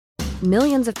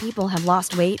Millions of people have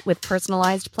lost weight with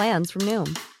personalized plans from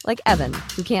Noom. Like Evan,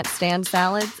 who can't stand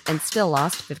salads and still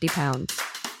lost 50 pounds.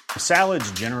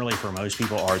 Salads generally for most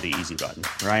people are the easy button,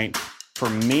 right? For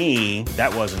me,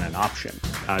 that wasn't an option.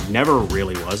 I never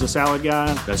really was a salad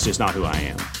guy. That's just not who I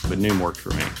am. But Noom worked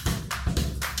for me.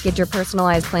 Get your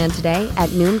personalized plan today at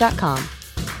Noom.com.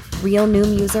 Real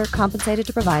Noom user compensated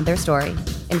to provide their story.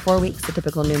 In 4 weeks, the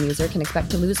typical Noom user can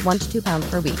expect to lose 1 to 2 pounds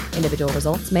per week. Individual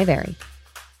results may vary.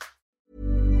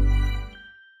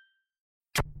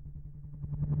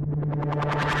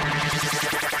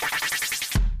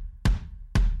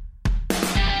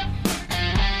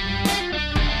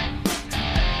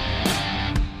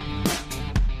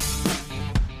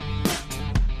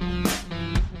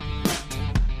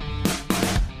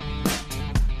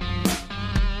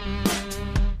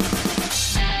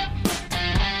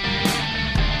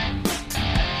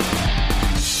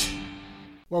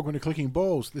 Welcome to Clicking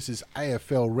Balls. This is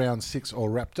AFL Round 6 all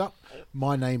wrapped up.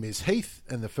 My name is Heath,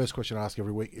 and the first question I ask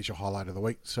every week is your highlight of the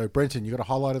week. So, Brenton, you got a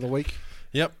highlight of the week?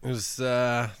 Yep, it was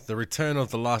the return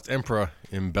of the last emperor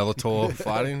in Bellator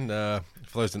fighting. For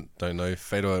those that don't know,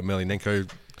 Fedor Emelianenko,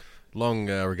 long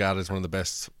regarded as one of the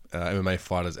best MMA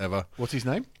fighters ever. What's his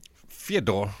name?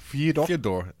 Fyodor.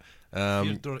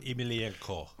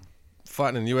 Emelianenko.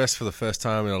 Fighting in the US for the first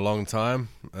time in a long time.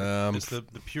 It's the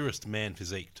purest man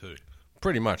physique too.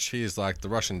 Pretty much. He is like the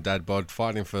Russian dad bod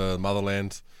fighting for the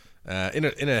motherland. In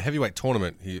a heavyweight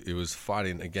tournament, he was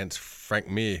fighting against Frank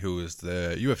Mir, who was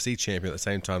the UFC champion at the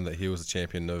same time that he was the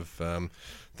champion of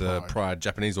the Pride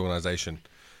Japanese organization.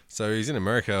 So he's in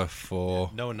America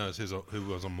for... No one knows who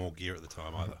was on more gear at the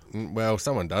time either. Well,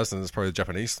 someone does, and it's probably the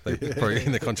Japanese. They're probably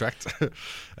in the contract.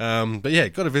 But yeah,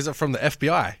 got a visit from the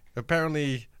FBI.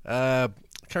 Apparently, I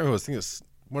can't remember, I think it's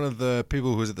one of the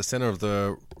people who was at the center of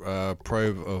the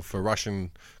probe for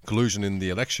Russian collusion in the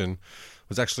election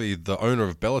was actually the owner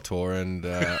of Bellator and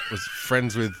was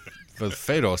friends with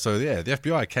Fedor. So yeah, the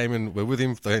FBI came in, were with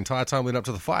him the entire time leading up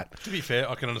to the fight. To be fair,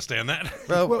 I can understand that.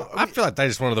 Well, I feel like they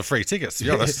just wanted the free tickets, to be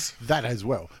honest. That as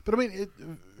well. But I mean,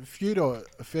 Fedor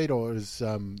is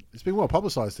it's been well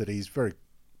publicised that he's very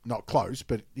not close,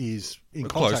 but he's in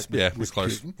contact with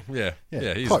close. Putin.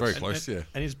 Yeah, he's close. very close. And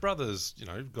his brother's,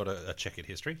 got a checkered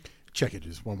history. Checkered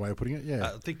is one way of putting it.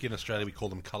 Yeah, I think in Australia we call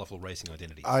them colourful racing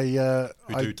identities.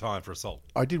 Who do time for assault.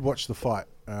 I did watch the fight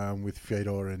with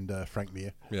Fedor and Frank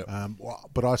Mir. Yep.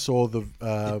 But I saw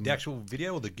the actual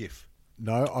video or the GIF.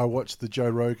 No, I watched the Joe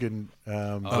Rogan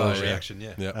version, reaction.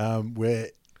 Yeah. where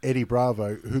Eddie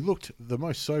Bravo, who looked the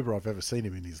most sober I've ever seen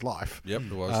him in his life, Yep,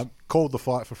 it was. called the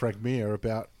fight for Frank Mir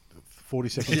about 40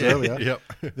 seconds earlier. Yep.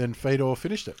 Then Fedor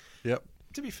finished it. Yep.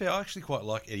 To be fair, I actually quite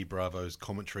like Eddie Bravo's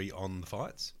commentary on the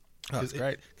fights. Oh, that's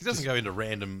great. He doesn't go into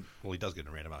random... Well, he does get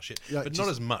into random ass shit, Yeah, but just- not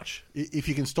as much. If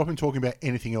you can stop him talking about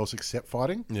anything else except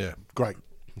fighting, Yeah. great.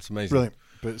 It's amazing. Brilliant.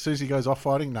 But as soon as he goes off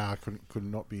fighting, I could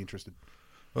not be interested.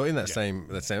 Well, in that same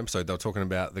episode, they were talking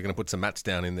about they're going to put some mats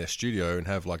down in their studio and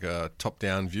have like a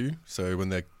top-down view. So when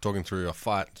they're talking through a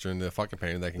fight during the fight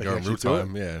campaign, they can go in real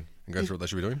time, and go through what they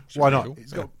should be doing. Why not?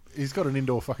 He's got an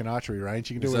indoor fucking archery range.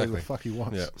 He can do whatever the fuck he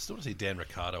wants. Yeah. I still want to see Dan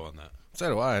Ricciardo on that. So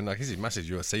do I, and like he's a massive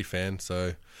UFC fan,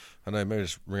 so I know maybe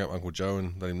just ring up Uncle Joe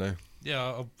and let him know.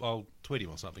 Yeah, I'll tweet him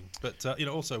or something. But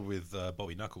also with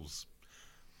Bobby Knuckles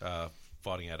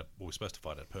fighting out we're supposed to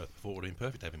fight at Perth before, it would have been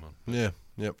perfect to have him on. Yeah,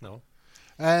 yep. No.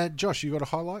 Josh, you got a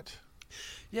highlight?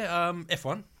 Yeah,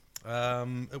 F1.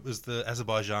 It was the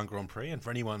Azerbaijan Grand Prix, and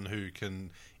for anyone who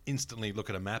can instantly look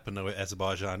at a map and know where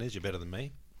Azerbaijan is, you're better than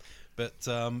me. But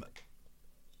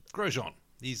Grosjean,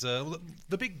 he's the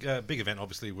big event.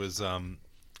 Obviously, was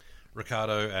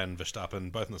Ricciardo and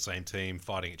Verstappen both on the same team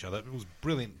fighting each other. It was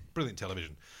brilliant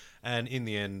television. And in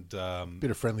the end, Bit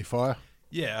of friendly fire.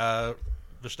 Yeah,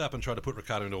 Verstappen tried to put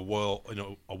Ricciardo into a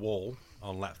wall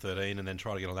on lap 13 and then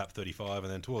try to get on lap 35,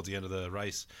 and then towards the end of the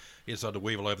race he decided to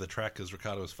weevil over the track because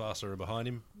Ricciardo was faster and behind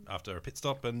him after a pit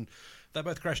stop, and they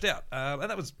both crashed out. And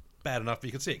that was bad enough, but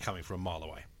you could see it coming from a mile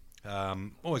away.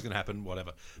 Always going to happen,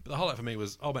 whatever. But the highlight for me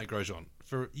was old mate Grosjean.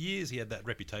 For years he had that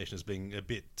reputation as being a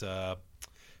bit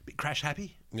crash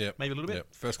happy, maybe a little bit. Yep.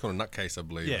 First corner nutcase, I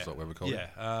believe, is what we called it.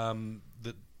 Yeah,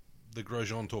 the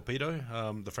Grosjean torpedo,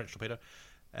 the French torpedo,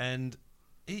 and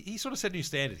he sort of set a new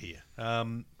standard here.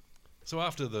 So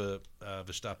after the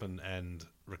Verstappen and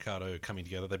Ricciardo coming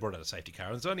together, they brought out a safety car,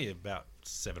 and there's only about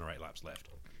 7 or 8 laps left.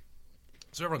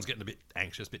 So everyone's getting a bit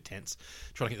anxious, a bit tense,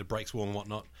 trying to get the brakes warm and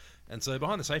whatnot. And so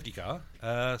behind the safety car,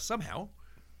 somehow,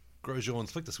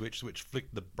 Grosjean's flicked the switch, which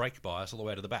flicked the brake bias all the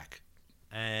way to the back.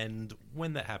 And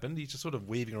when that happened, he's just sort of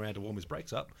weaving around to warm his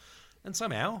brakes up, and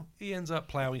somehow he ends up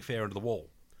ploughing fair into the wall.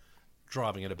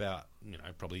 driving at about,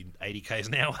 probably 80 k's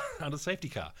an hour under safety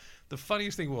car. The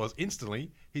funniest thing was,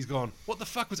 instantly, he's gone, what the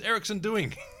fuck was Ericsson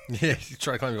doing? Yeah, he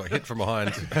tried to claim he got hit from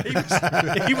behind.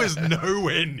 he was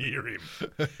nowhere near him.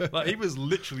 Like, he was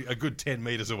literally a good 10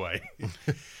 metres away.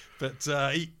 But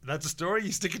that's a story,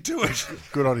 he's sticking to it.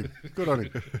 Good on him. Good on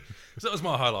him. So that was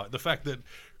my highlight, the fact that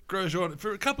Grosjean,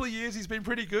 for a couple of years, he's been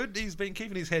pretty good. He's been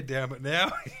keeping his head down, but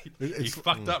now he's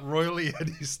fucked up royally and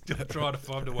he's still trying to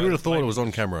find a way. Who would have to thought blame it was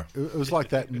on camera? It was like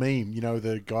that meme,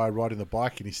 the guy riding the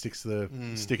bike and he sticks the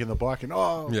stick in the bike and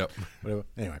Yep. whatever.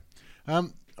 Anyway,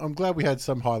 I'm glad we had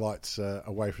some highlights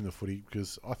away from the footy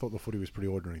because I thought the footy was pretty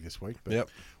ordinary this week. But Yep.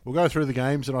 we'll go through the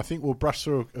games and I think we'll brush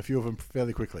through a few of them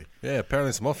fairly quickly. Yeah,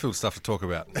 apparently some off-field stuff to talk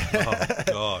about.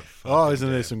 Oh, God. Isn't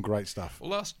there some great stuff? Well,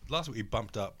 last week we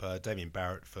bumped up Damien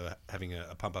Barrett for having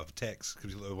a pump up of text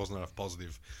because there wasn't enough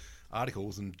positive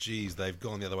articles, and geez, they've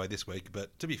gone the other way this week.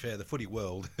 But to be fair, the footy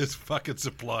world has fucking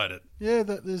supplied it. Yeah,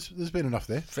 there's been enough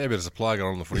there. Fair bit of supply going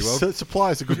on in the footy world.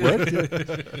 Supply is a good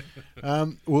word. Yeah.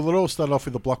 Well, it all started off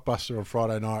with the blockbuster on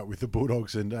Friday night with the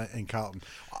Bulldogs and Carlton.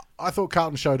 I thought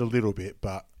Carlton showed a little bit,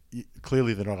 but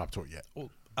clearly they're not up to it yet. Well,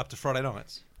 up to Friday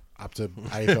nights. Up to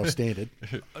AFL standard.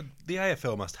 The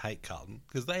AFL must hate Carlton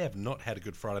because they have not had a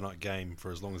good Friday night game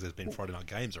for as long as there's been Friday night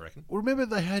games, I reckon. Well, remember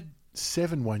they had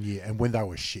 7 one year and when they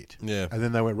were shit. Yeah. And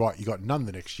then they went, right, you got none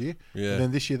the next year. Yeah. And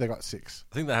then this year they got 6.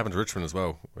 I think that happened to Richmond as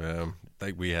well.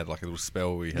 We had like a little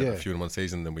spell. We had a few in one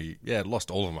season, then we lost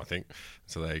all of them, I think.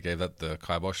 So they gave that the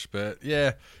kibosh. But yeah,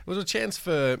 it was a chance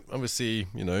for obviously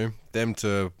them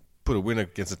to put a win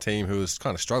against a team who was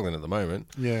kind of struggling at the moment.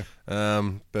 Yeah.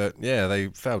 But yeah, they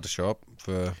failed to show up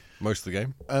for most of the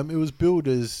game. It was billed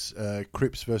as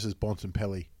Cripps versus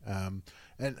Bontempelli.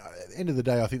 And at the end of the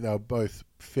day, I think they were both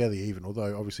fairly even,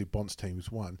 although obviously Bont's team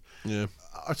was won. Yeah.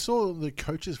 I saw the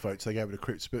coaches' votes they gave it to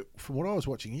Cripps, but from what I was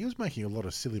watching, he was making a lot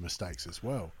of silly mistakes as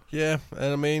well. Yeah,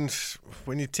 and I mean,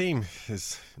 when your team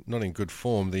is not in good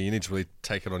form, then you need to really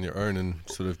take it on your own and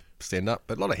sort of stand up.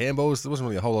 But a lot of handballs, there wasn't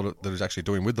really a whole lot that was actually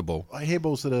doing with the ball.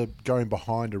 Handballs that are going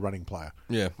behind a running player.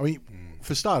 Yeah. I mean,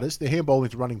 for starters, they're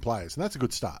handballing to running players, and that's a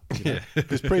good start.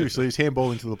 Because previously, he's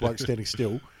handballing to the bloke standing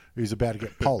still who's about to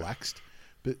get poleaxed.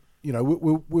 But,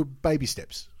 we're baby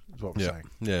steps, is what we're saying.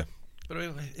 Yeah. But I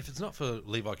mean, if it's not for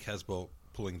Levi Casbolt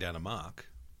pulling down a mark,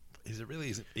 is it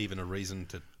really even a reason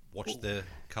to watch the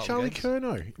Carlton Charlie games?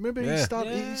 Curnow, remember he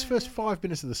started his first 5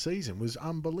 minutes of the season was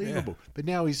unbelievable. Yeah. But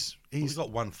now he's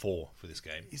got 1-4 for this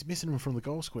game. He's missing him from the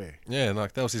goal square. Yeah,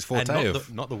 like that was his forte.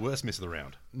 And not the worst miss of the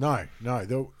round. No, not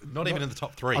even in the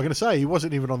top 3. I'm going to say he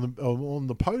wasn't even on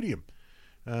the podium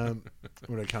when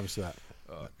it comes to that.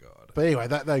 Oh God! But anyway,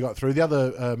 they got through. The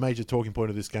other major talking point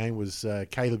of this game was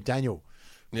Caleb Daniel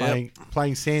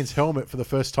playing Sans helmet for the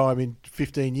first time in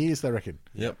 15 years. They reckon.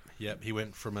 Yep. He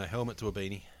went from a helmet to a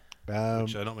beanie.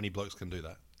 Which not many blokes can do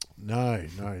that. No,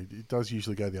 it does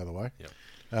usually go the other way.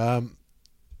 Yep.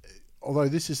 Although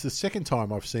this is the second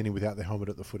time I've seen him without the helmet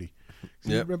at the footy.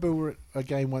 You remember we were at a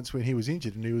game once when he was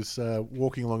injured and he was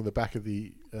walking along the back of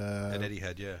the and Eddie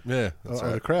had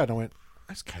the crowd. And I went,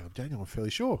 that's Caleb Daniel, I'm fairly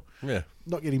sure. Yeah.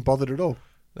 Not getting bothered at all.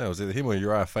 That was either him or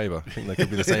Uriah Faber. I think they could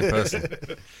be the same person.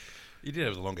 He did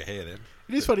have the longer hair then.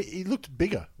 It is funny. He looked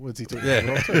bigger once he took it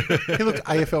off too. He looked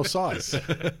AFL size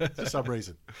for some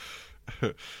reason.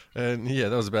 And yeah,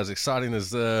 that was about as exciting as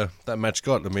that match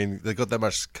got. I mean, they got that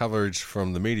much coverage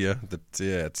from the media that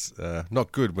it's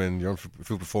not good when your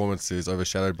on-field performance is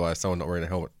overshadowed by someone not wearing a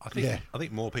helmet. I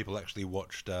think more people actually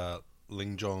watched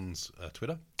Ling John's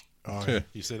Twitter. Oh, yeah.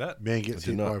 You see that? Man gets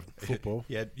hit by football.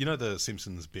 Yeah, you know the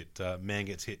Simpsons bit, man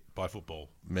gets hit by football.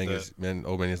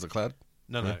 Old man is the cloud?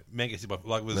 No, man gets hit by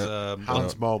football. Like was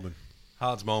Hans Molman.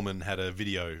 Hans Molman had a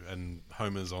video and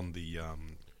Homer's on the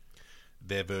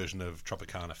their version of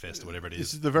Tropicana Fest or whatever it is.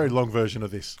 This is the very long version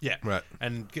of this. Yeah. Right.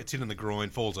 And gets hit in the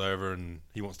groin, falls over, and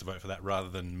he wants to vote for that rather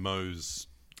than Moe's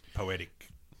poetic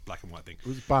black and white thing. It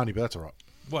was Barney, but that's all right.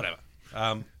 Whatever.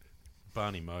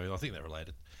 Barney Moe, I think they're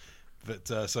related.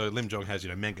 But so Lim Jong has,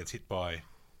 man gets hit by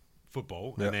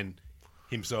football, and then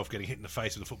himself getting hit in the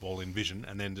face with a football in vision,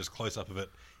 and then just close up of it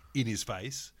in his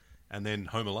face, and then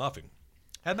Homer laughing.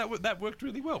 And that worked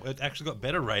really well. It actually got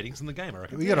better ratings than the game, I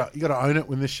reckon. You got to own it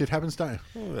when this shit happens, don't you?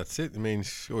 Well, that's it. I mean,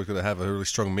 you always got to have a really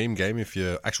strong meme game if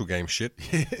your actual game's shit.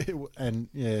 And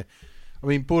I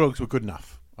mean, Bulldogs were good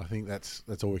enough. I think that's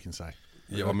all we can say.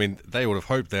 Yeah, I mean, they would have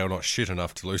hoped they were not shit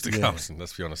enough to lose to Carlton,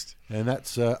 let's be honest. And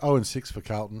that's 0-6 for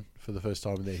Carlton for the first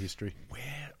time in their history. Where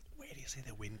do you see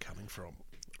their win coming from?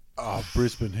 Oh,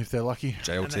 Brisbane, if they're lucky.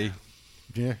 JLT.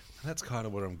 Yeah. That's kind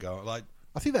of where I'm going. Like,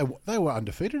 I think they were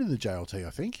undefeated in the JLT, I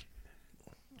think.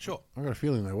 Sure. I got a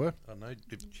feeling they were. I don't know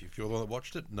if you're the one that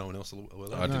watched it. No one else will.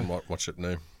 I didn't watch it.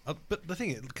 No. But the thing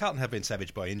is, Carlton have been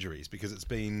savaged by injuries because it's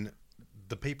been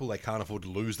the people they can't afford to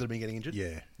lose that have been getting injured.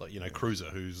 Yeah. Like, Cruiser,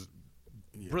 who's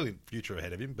brilliant future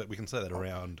ahead of him, but we can say that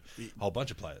around a whole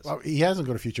bunch of players. Well, he hasn't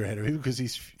got a future ahead of him because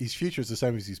his future is the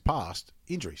same as his past,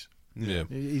 injuries. Yeah.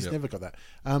 He's never got that.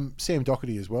 Sam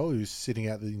Doherty as well, who's sitting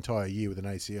out the entire year with an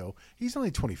ACL. He's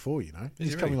only 24,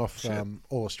 He's coming off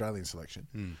All-Australian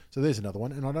selection. So there's another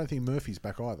one. And I don't think Murphy's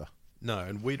back either. No,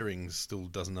 and Wiedering still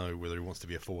doesn't know whether he wants to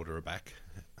be a forward or a back.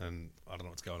 And I don't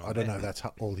know what's going on. I don't know if that's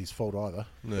all his fault either.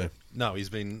 No, he's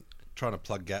been trying to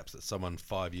plug gaps that someone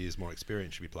 5 years more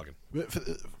experienced should be plugging. But for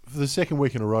the second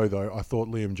week in a row, though, I thought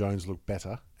Liam Jones looked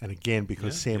better. And again,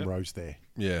 because Sam Rowe's there.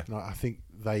 Yeah. And I think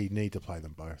they need to play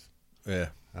them both. Yeah.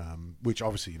 Which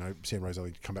obviously, Sam Rowe's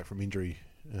only come back from injury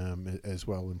as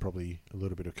well, and probably a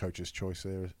little bit of coach's choice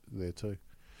there too.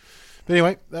 But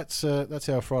anyway, that's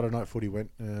how Friday night footy went.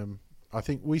 I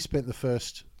think we spent the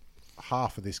first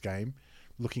half of this game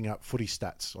looking up footy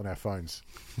stats on our phones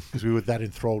because we were that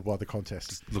enthralled by the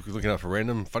contest. Looking up for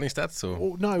random funny stats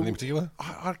or no, anything in particular?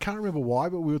 I can't remember why,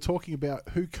 but we were talking about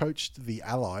who coached the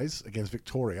Allies against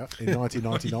Victoria in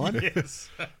 1999. Yes.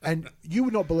 And you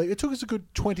would not believe, it took us a good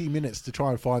 20 minutes to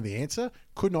try and find the answer.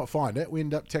 Could not find it. We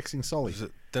ended up texting Solly. Was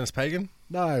it Dennis Pagan?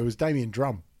 No, it was Damien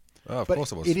Drum. Oh, of But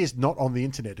course it was. it is not on the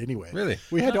internet anywhere. Really?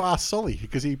 We had to ask Solly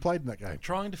because he played in that game.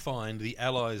 Trying to find the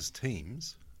Allies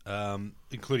teams,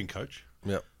 including coach,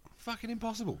 Yep. fucking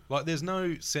impossible. Like, there's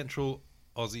no central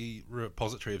Aussie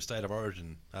repository of state of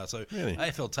origin. So Really?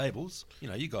 AFL tables,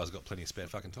 you guys have got plenty of spare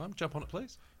fucking time. Jump on it,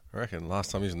 please. I reckon last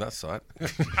time using that site.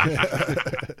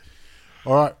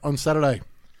 All right, on Saturday,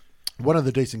 one of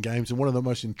the decent games and one of the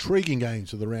most intriguing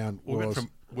games of the round We went was... from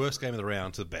worst game of the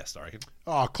round to the best, I reckon.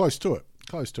 Oh, close to it.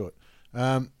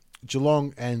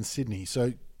 Geelong and Sydney.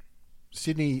 So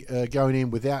Sydney going in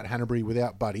without Hanbury,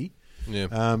 without Buddy,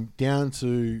 Yeah. down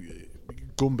to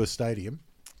Goomba Stadium,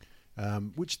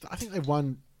 which I think they've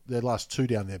won their last two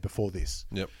down there before this.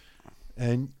 Yep.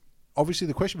 And obviously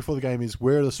the question before the game is,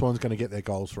 where are the Swans going to get their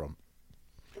goals from?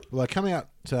 Well, they come out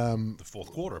The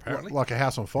fourth quarter, apparently. like a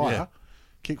house on fire, Yeah.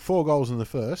 kick 4 goals in the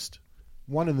first,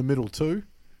 1 in the middle 2,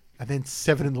 and then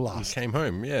 7 in the He last. came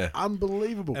home, yeah.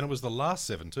 Unbelievable. And it was the last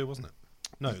 7 too, wasn't it?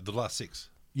 No, the last 6.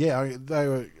 Yeah, they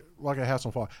were like a house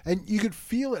on fire. And you could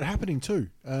feel it happening too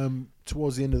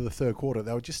towards the end of the third quarter.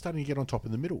 They were just starting to get on top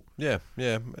in the middle. Yeah,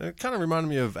 yeah. It kind of reminded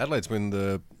me of Adelaide's win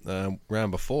the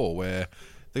round before, where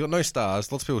they got no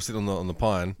stars. Lots of people sitting on the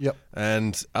pine. Yep.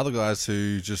 And other guys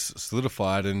who just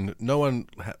solidified, and no one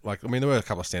there were a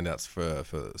couple of standouts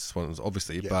for Swans,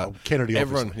 obviously, Yeah, but Kennedy,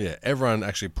 everyone, obviously. everyone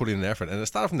actually put in an effort, and it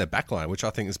started from their backline, which I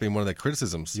think has been one of their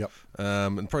criticisms. Yep.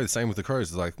 And probably the same with the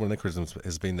Crows. Like one of their criticisms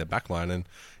has been their backline, and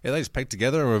they just pegged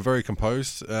together and were very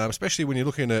composed. Especially when you're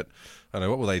looking at, I don't know,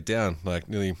 what were they down? Like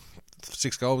nearly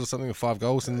 6 goals or something, or 5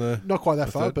 goals in the Not quite that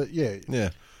the far, third? but yeah. Yeah.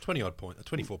 20-odd points,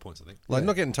 24 points, I think. Like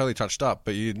not getting totally touched up,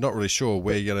 but you're not really sure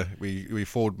where you're gonna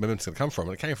forward momentum's gonna come from.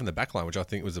 And it came from the back line, which I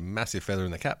think was a massive feather in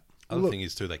the cap. Other thing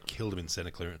is too, they killed him in centre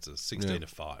clearances, 16 to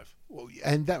 5. Well,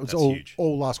 and that was That's huge.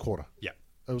 all last quarter. Yeah.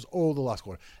 It was all the last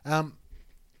quarter.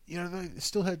 They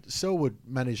still had Selwood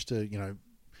managed to,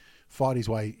 fight his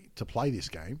way to play this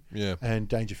game. Yeah. And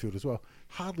Dangerfield as well.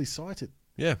 Hardly sighted.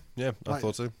 Yeah, I Like,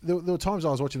 thought so. There were times I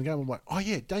was watching the game. I'm like, oh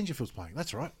yeah, Dangerfield's playing.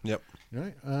 That's right. Yep.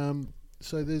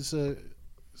 So there's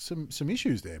some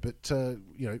issues there, but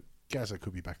Gazza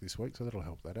could be back this week, so that'll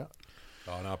help that out.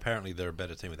 Oh, no, apparently they're a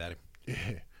better team without him. Yeah.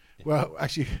 Well,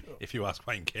 actually, If you ask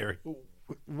Wayne Carey.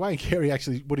 Wayne Carey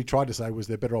actually, what he tried to say was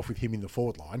they're better off with him in the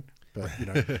forward line. But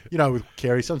with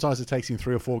Carey, sometimes it takes him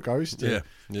 3 or 4 goes to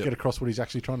get across what he's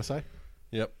actually trying to say.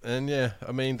 Yep. And there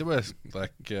was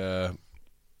a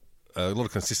lot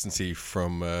of consistency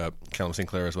from Callum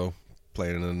Sinclair as well,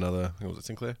 playing in another. Was it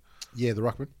Sinclair? Yeah, the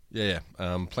ruckman. Yeah.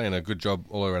 Playing a good job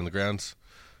all around the grounds.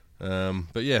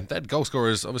 But yeah, that goal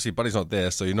scorers, obviously Buddy's not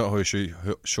there, so you're not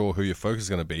sure who your focus is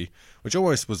going to be, which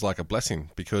almost was like a blessing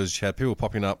because you had people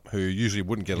popping up who usually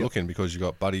wouldn't get a look in because you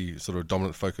got Buddy sort of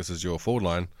dominant focus as your forward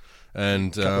line.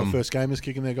 And Couple of first gamers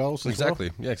kicking their goals. As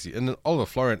exactly, well. yeah. And then Oliver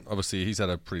Florent, obviously, he's had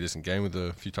a pretty decent game with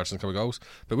a few touches and a couple of goals.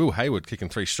 But Will Hayward kicking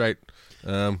 3 straight,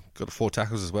 got 4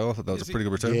 tackles as well. I thought that was a pretty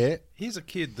good return. Yeah. He's a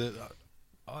kid that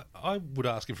I would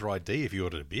ask him for ID if he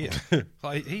ordered a beer.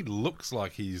 Like, he looks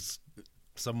like he's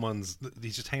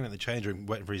just hanging out in the change room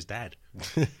waiting for his dad.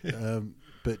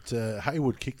 But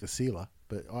Hayward kicked the sealer,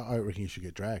 but I reckon you should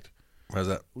get dragged. How's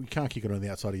that? You can't kick it on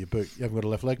the outside of your boot. You haven't got a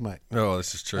left leg, mate. Oh,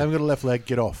 this is You true. haven't got a left leg,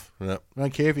 get off. Yep. I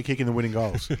don't care if you're kicking the winning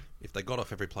goals. If they got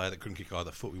off every player that couldn't kick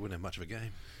either foot, we wouldn't have much of a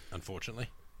game, unfortunately.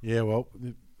 Yeah, well,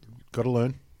 got to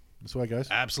learn. That's the way it goes.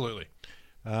 Absolutely.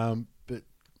 But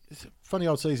it's a funny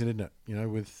old season, isn't it? You know,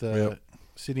 with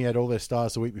Sydney had all their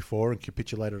stars the week before and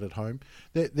capitulated at home.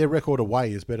 Their record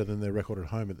away is better than their record at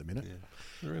home at the minute.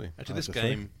 Yeah. Really? Actually,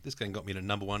 this game got me to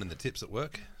number 1 in the tips at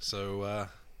work. So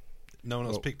no one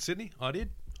else picked Sydney. I did.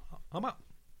 I'm up.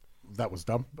 That was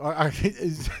dumb. I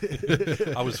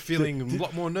was feeling a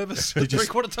lot more nervous at Did you-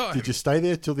 three-quarter time. Did you stay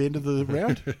there till the end of the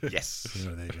round? Yes.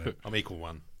 Oh, there you go. I'm equal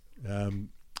 1.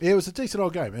 Yeah, it was a decent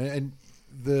old game, and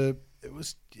it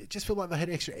just felt like they had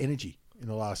extra energy in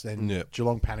the last end.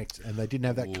 Geelong panicked, and they didn't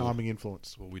have that calming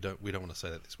influence. Well, we don't want to say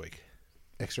that this week.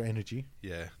 Extra energy.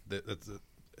 Yeah, that's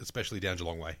especially down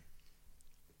Geelong way.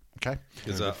 Okay.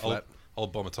 Because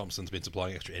old Bomber Thompson's been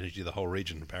supplying extra energy to the whole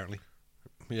region, apparently.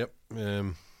 Yep.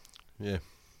 Yeah.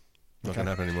 Not going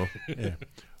to happen anymore. Yeah.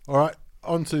 All right.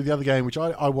 On to the other game, which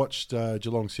I watched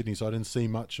Geelong Sydney, so I didn't see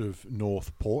much of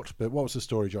North Port. But what was the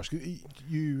story, Josh?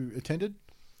 You attended?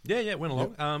 Yeah, it went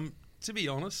along. Yep. To be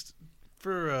honest,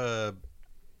 for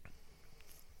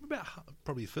about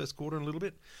probably the first quarter and a little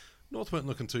bit, North weren't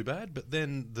looking too bad, but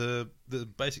then the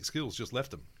basic skills just left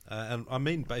them. And I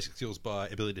mean basic skills by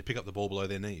ability to pick up the ball below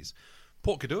their knees.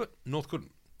 Port could do it, North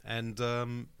couldn't. And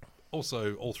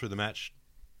also, all through the match,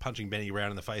 punching Benny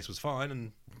around in the face was fine,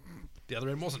 and the other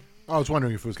end wasn't. I was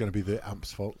wondering if it was going to be the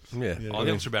ump's fault. Yeah. The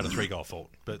umps were about a 3-goal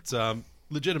fault. But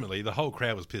legitimately, the whole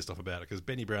crowd was pissed off about it because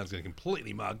Benny Brown's getting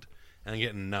completely mugged and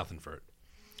getting nothing for it.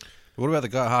 What about the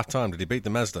guy at half time? Did he beat the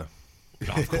Mazda?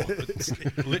 Oh, of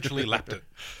course. Literally lapped it.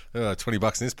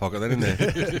 $20 in his pocket, then, isn't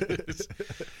there?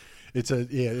 It's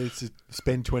a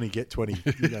spend 20, get 20.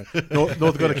 You know,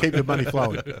 North got to keep the money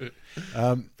flowing.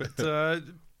 But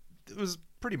it was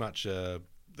pretty much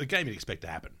the game you'd expect to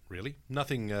happen, really.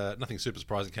 Nothing super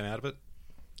surprising came out of it.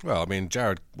 Well, I mean,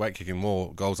 Jared Waite kicking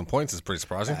more goals and points is pretty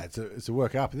surprising. It's a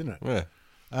work up, isn't it?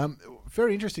 Yeah.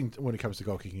 Very interesting when it comes to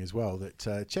goal kicking as well,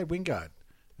 that Chad Wingard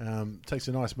takes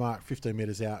a nice mark 15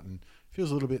 metres out and feels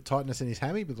a little bit of tightness in his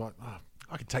hammy, but like,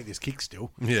 I can take this kick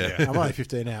still. Yeah. I'm only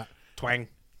 15 out. Twang.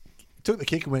 Took the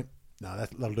kick and went, no,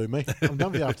 that'll do me. I'm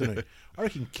done for the afternoon. I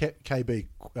reckon KB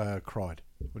cried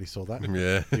when he saw that.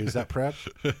 Yeah. He was that proud.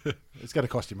 It's going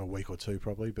to cost him a week or two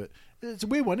probably, but it's a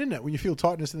weird one, isn't it? When you feel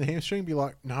tightness in the hamstring, be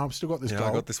like, no, I've still got this goal.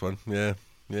 I got this one. Yeah.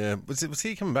 Yeah. Was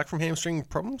he coming back from hamstring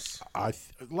problems?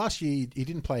 Last year, he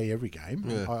didn't play every game.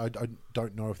 Yeah. I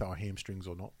don't know if they were hamstrings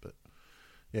or not, but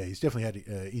yeah, he's definitely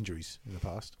had injuries in the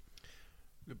past.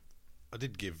 I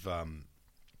did give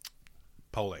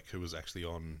Polek, who was actually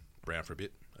on Brown for a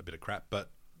bit of crap,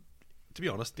 but to be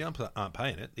honest, the umps aren't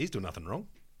paying it. He's doing nothing wrong.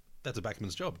 That's a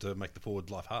backman's job to make the forward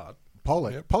life hard.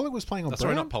 Polek was playing on Brown?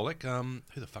 Sorry, not Polek.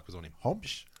 Who the fuck was on him?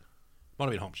 Homsch? Might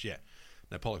have been Homsch, yeah.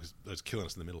 No, Pollock was killing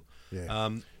us in the middle. Yeah. I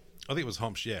think it was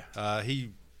Homsch, yeah.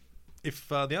 If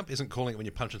the ump isn't calling it when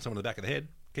you're punching someone in the back of the head,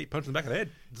 keep punching the back of the head.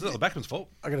 It's not the backman's fault.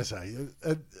 I got to say,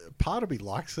 part of me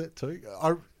likes it too.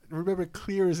 I remember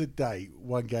clear as a day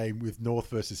one game with North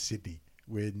versus Sydney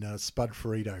when Spud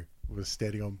Ferrito was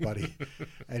standing on Buddy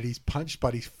and he's punched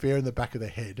Buddy fair in the back of the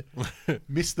head,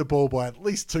 missed the ball by at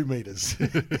least 2 metres.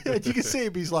 And you can see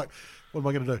him, he's like, what am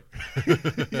I going to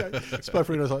do? Spud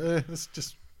Ferrito's like, that's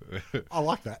just... I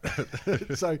like that.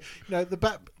 So,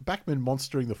 the backman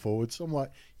monstering the forwards. I'm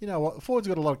like, you know what? The forwards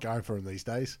got a lot going for them these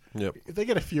days. Yep. If they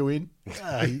get a few in,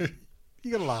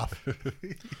 you got to laugh.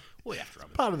 Well, you have to rub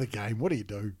it. Part of the game. What do you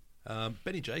do?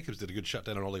 Benny Jacobs did a good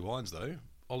shutdown on Ollie Wines, though.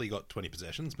 Ollie got 20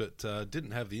 possessions, but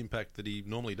didn't have the impact that he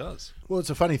normally does. Well, it's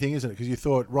a funny thing, isn't it? Because you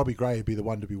thought Robbie Gray would be the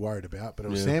one to be worried about, but it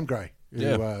was Sam Gray who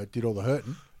did all the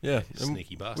hurting. Yeah.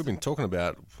 Sneaky bastard. We've been talking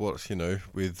about what,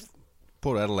 with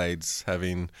Port Adelaide's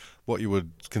having what you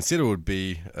would consider would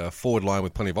be a forward line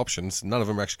with plenty of options. None of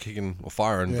them are actually kicking or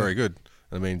firing very good.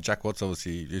 I mean, Jack Watt's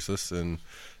obviously useless and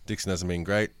Dixon hasn't been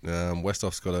great.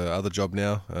 Westhoff's got another job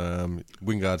now.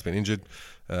 Wingard's been injured.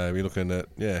 We're looking at,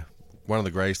 one of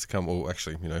the Greys to come. Well,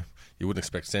 actually, you wouldn't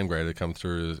expect Sam Gray to come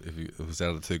through if he was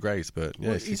out of the 2 Greys. But,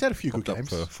 he's had a few good games.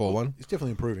 For 4-1. He's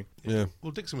definitely improving. Yeah.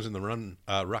 Well, Dixon was in the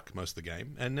ruck most of the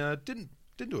game and didn't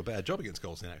do a bad job against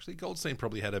Goldstein, actually. Goldstein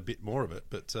probably had a bit more of it,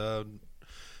 but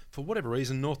for whatever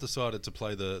reason, North decided to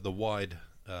play the wide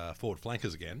forward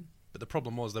flankers again, but the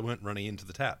problem was they weren't running into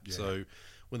the tap. Yeah. So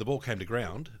when the ball came to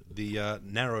ground, the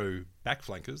narrow back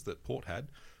flankers that Port had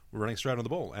were running straight on the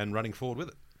ball and running forward with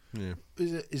it. Yeah.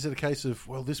 Is it a case of,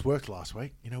 well, this worked last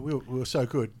week, we were so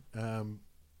good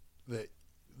that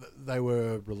they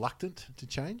were reluctant to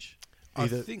change?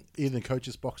 Either the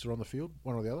coach's box or on the field,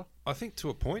 one or the other? I think to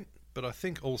a point. But I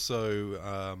think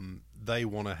also they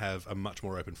want to have a much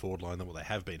more open forward line than what they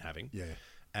have been having. Yeah.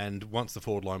 And once the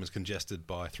forward line was congested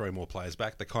by throwing more players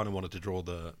back, they kind of wanted to draw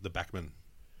the backman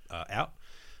out.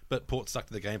 But Port stuck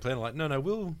to the game plan. Like, no,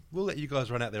 we'll let you guys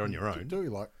run out there on your own. Do we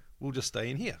like? We'll just stay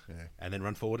in here and then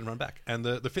run forward and run back. And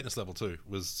the fitness level too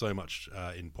was so much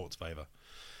in Port's favour.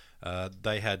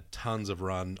 They had tons of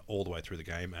run all the way through the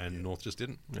game, and North just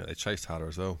didn't. Yeah, they chased harder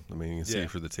as well. I mean, you can see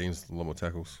through the teams, a lot more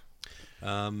tackles.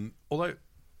 Although,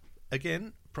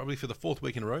 again, probably for the fourth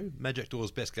week in a row, Magic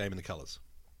Door's best game in the colours.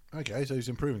 Okay, so he's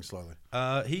improving slowly.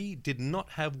 He did not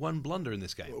have one blunder in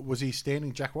this game. Was he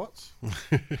standing Jack Watts?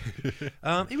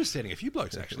 He was standing a few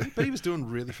blokes, actually, but he was doing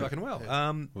really fucking well.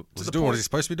 Was he doing what he's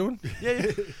supposed to be doing? Yeah.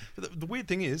 But the weird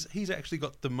thing is, he's actually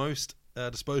got the most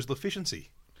disposal efficiency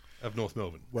of North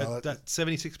Melbourne. Well, at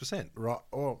 76%. Right.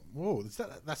 Oh, whoa,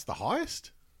 that's the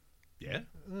highest? Yeah.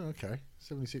 Oh, okay,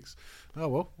 76. Oh,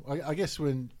 well, I guess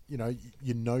when you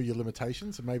know your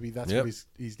limitations, and maybe that's what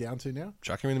he's down to now.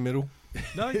 Chuck him in the middle.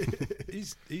 No,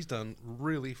 he's done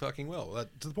really fucking well.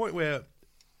 To the point where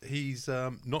he's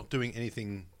not doing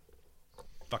anything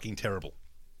fucking terrible.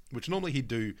 Which normally he'd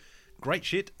do great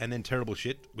shit and then terrible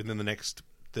shit within the next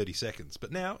 30 seconds.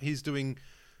 But now he's doing...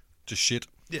 Just shit.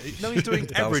 Yeah, no, he's doing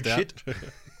average shit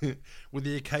with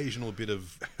the occasional bit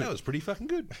of, that was pretty fucking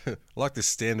good. I like this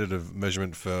standard of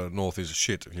measurement for North is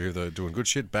shit. You're either doing good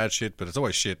shit, bad shit, but it's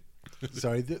always shit.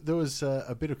 Sorry, there was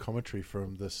a bit of commentary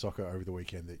from the soccer over the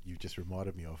weekend that you just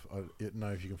reminded me of. I don't know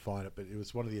if you can find it, but it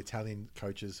was one of the Italian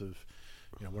coaches of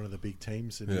one of the big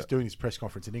teams, and he was doing his press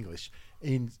conference in English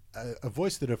in a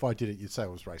voice that if I did it, you'd say it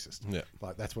was racist. Yeah,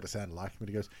 like that's what it sounded like. But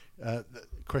he goes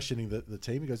questioning the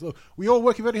team. He goes, "Look, we all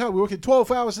working very hard. We're working 12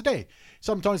 hours a day.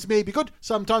 Sometimes it may be good,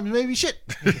 sometimes it may be shit."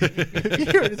 You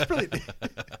hear it? It's brilliant.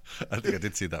 I think I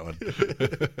did see that one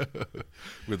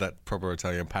with that proper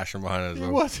Italian passion behind it as well.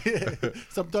 It was, yeah.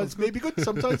 Sometimes it may be good,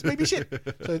 sometimes it may be shit.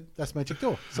 So that's Magic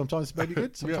Door. Sometimes it may be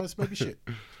good, sometimes it may be shit.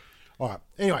 All right.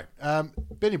 Anyway,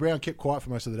 Benny Brown kept quiet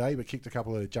for most of the day, but kicked a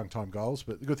couple of junk time goals.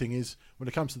 But the good thing is, when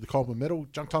it comes to the Coleman medal,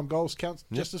 junk time goals counts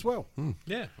just as well.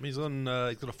 Yeah, I mean he's on.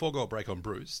 He's got a 4-goal break on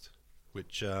Bruce,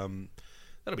 which that'll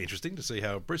be interesting to see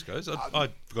how Bruce goes. I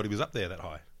forgot he was up there that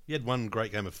high. He had one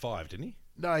great game of 5, didn't he?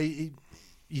 No,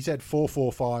 he's had 4,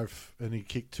 4, 5, and he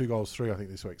kicked 2 goals, 3, I think,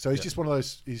 this week. So he's just one of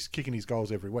those. He's kicking his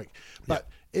goals every week. But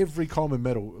every Coleman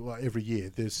medal, like every year,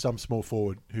 there's some small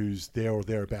forward who's there or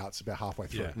thereabouts about halfway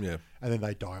through, and then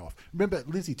they die off. Remember,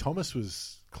 Lindsay Thomas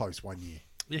was close one year.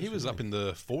 Yeah, he was up in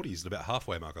the 40s at about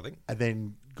halfway mark, I think, and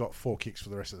then got 4 kicks for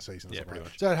the rest of the season. Yeah, pretty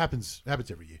much. So it happens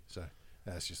every year. So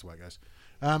that's just the way it goes.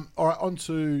 All right, on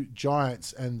to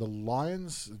Giants and the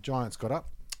Lions. The Giants got up.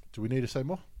 Do we need to say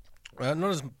more? Not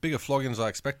as big a flogging as I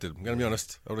expected. I'm going to be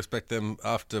honest. I would expect them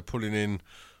after putting in,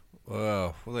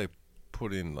 they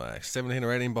put in like 17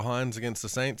 or 18 behinds against the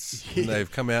Saints. And they've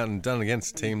come out and done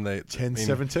against a team.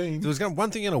 10-17. There was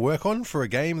one thing you're going to work on for a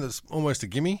game that's almost a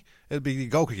gimme. It'd be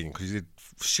goal kicking because you did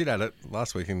shit at it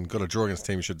last week and got a draw against a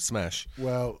team you should smash.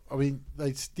 Well, I mean,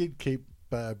 they did keep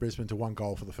Brisbane to 1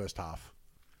 goal for the first half.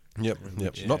 Yep.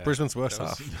 Yeah. Not Brisbane's worst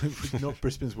half. Not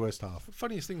Brisbane's worst half.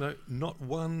 Funniest thing, though, not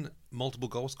one multiple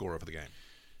goal scorer for the game.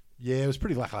 Yeah, it was a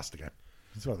pretty lacklustre game.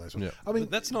 It's one of those ones. Yeah. I mean,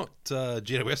 that's not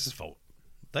GWS's fault.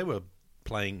 They were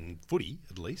playing footy,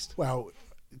 at least. Well,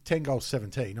 10 goals,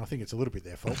 17. I think it's a little bit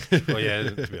their fault. Oh, yeah,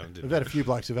 to be honest. We've had a few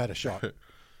blokes who've had a shot.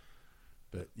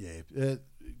 But, yeah,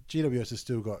 GWS has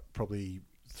still got probably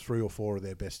 3 or 4 of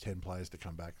their best 10 players to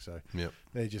come back. So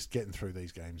they're just getting through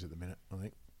these games at the minute, I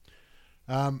think.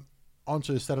 On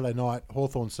to Saturday night,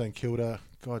 Hawthorn St Kilda.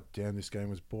 God damn, this game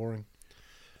was boring.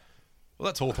 Well,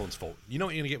 that's Hawthorn's fault. You know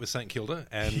what you're going to get with St Kilda,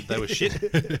 and they were shit.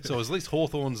 So it was at least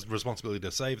Hawthorn's responsibility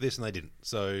to save this, and they didn't.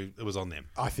 So it was on them.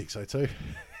 I think so too.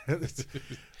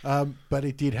 But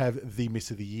it did have the miss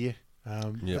of the year,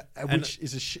 which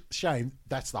is a shame.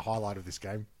 That's the highlight of this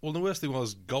game. Well, the worst thing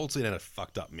was Goldstein had a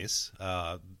fucked up miss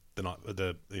earlier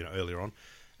on.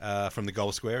 From the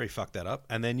goal square, he fucked that up,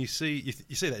 and then you see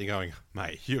that and you're going,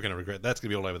 mate, you're going to regret that's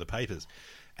going to be all over the papers.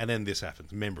 And then this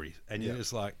happens, Membry, and you're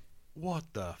just like, what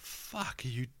the fuck are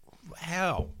you?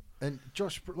 How? And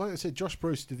like I said, Josh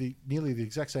Bruce did nearly the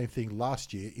exact same thing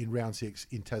last year in round 6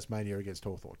 in Tasmania against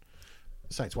Hawthorn.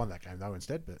 The Saints won that game though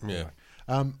instead, but anyway.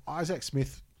 Isaac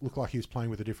Smith looked like he was playing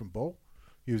with a different ball.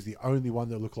 He was the only one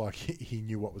that looked like he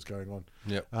knew what was going on.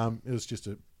 It was just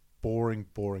a boring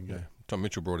game. Tom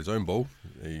Mitchell brought his own ball.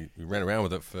 He ran around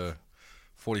with it for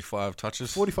 45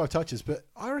 touches. 45 touches, but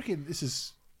I reckon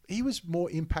he was more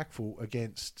impactful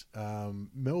against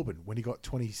Melbourne when he got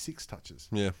 26 touches.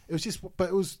 Yeah. But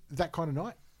it was that kind of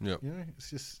night. Yeah. You know,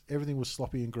 it's just everything was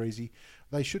sloppy and greasy.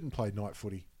 They shouldn't play night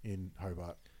footy in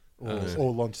Hobart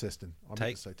or Launceston. I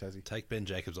meant to say Tassie. Take Ben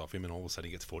Jacobs off him and all of a sudden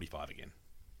he gets 45 again.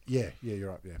 Yeah,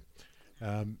 you're right, yeah.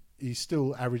 he's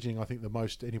still averaging, I think, the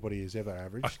most anybody has ever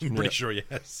averaged. I'm pretty sure he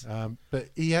has. But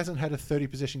he hasn't had a 30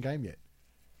 possession game yet.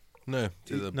 No.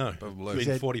 He's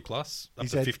had 40 plus, up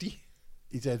to 50.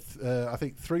 He's had, I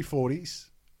think, 3 40s,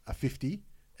 a 50,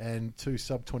 and 2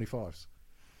 sub 25s.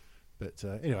 But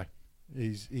anyway,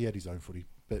 he had his own footy.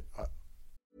 But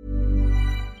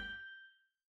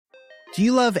Do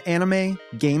you love anime,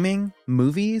 gaming,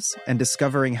 movies, and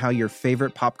discovering how your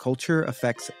favorite pop culture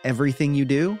affects everything you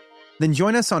do? Then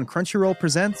join us on Crunchyroll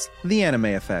Presents The Anime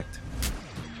Effect.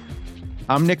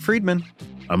 I'm Nick Friedman.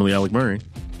 I'm Lee Alec Murray.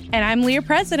 And I'm Leah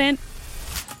President.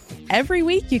 Every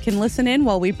week you can listen in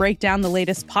while we break down the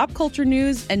latest pop culture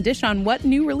news and dish on what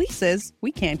new releases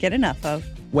we can't get enough of.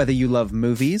 Whether you love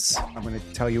movies, I'm going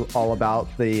to tell you all about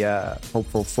the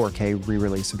hopeful 4K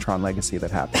re-release of Tron Legacy that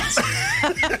happens.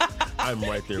 I'm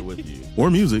right there with you.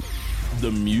 Or music.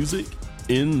 The music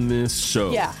in this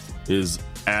show is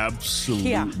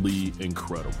absolutely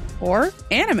incredible. Or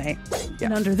anime.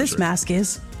 And under this mask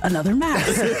is another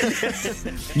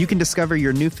mask. You can discover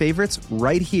your new favorites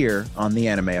right here on The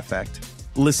Anime Effect.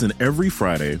 Listen every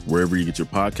Friday wherever you get your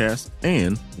podcast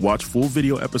and watch full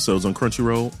video episodes on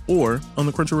Crunchyroll or on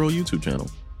the Crunchyroll YouTube channel.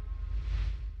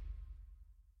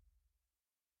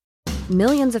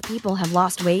 Millions of people have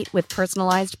lost weight with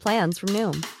personalized plans from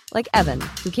Noom. Like Evan,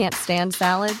 who can't stand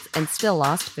salads and still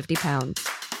lost 50 pounds.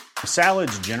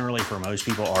 Salads generally for most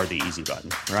people are the easy button,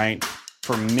 right?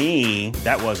 For me,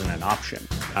 that wasn't an option.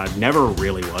 I never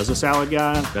really was a salad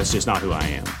guy. That's just not who I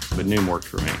am. But Noom worked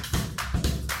for me.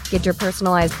 Get your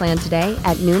personalized plan today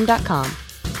at Noom.com.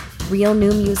 Real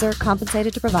Noom user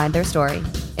compensated to provide their story.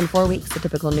 In 4 weeks, the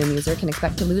typical Noom user can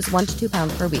expect to lose 1 to 2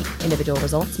 pounds per week. Individual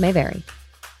results may vary.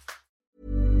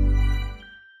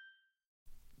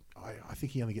 I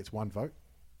think he only gets 1 vote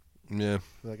Yeah.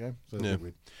 for that game. So Yeah.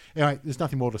 weird. Anyway, there's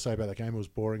nothing more to say about that game. It was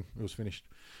boring. It was finished.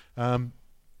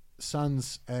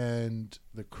 Suns and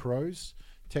the Crows.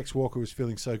 Tex Walker was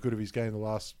feeling so good of his game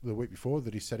the week before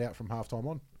that he sat out from halftime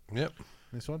on Yep.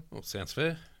 this one. Well, sounds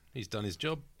fair. He's done his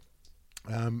job.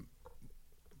 They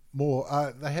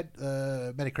had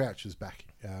Matty Crouch was back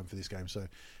for this game, so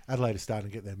Adelaide is starting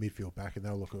to get their midfield back, and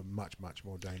they'll look a much, much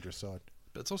more dangerous side.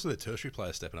 But it's also their tertiary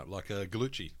players stepping up. Like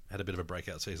Gallucci had a bit of a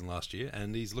breakout season last year,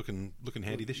 and he's looking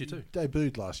handy this year too.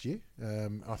 Debuted last year.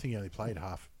 I think he only played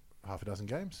half a dozen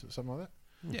games, something like that.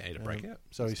 Yeah, he had a breakout.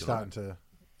 So he's starting to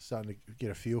get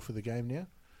a feel for the game now.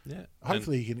 Yeah.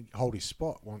 Hopefully he can hold his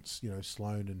spot once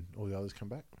Sloan and all the others come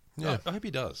back. Yeah, I hope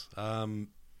he does.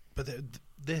 But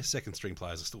their second string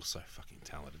players are still so fucking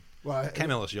talented. Well,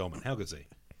 Cam Ellis-Yeoman, how good's he?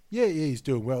 Yeah, he's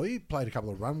doing well. He played a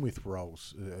couple of run with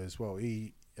roles as well.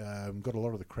 He got a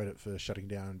lot of the credit for shutting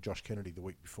down Josh Kennedy the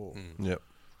week before. Yep.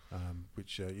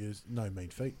 Which is no mean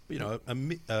feat. But,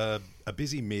 a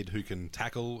busy mid who can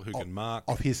tackle, who can mark.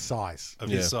 Of his size.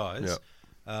 His size.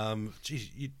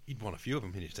 Geez, you'd want a few of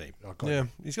them in your team.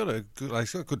 He's got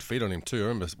a good feet on him too. I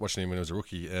remember watching him when he was a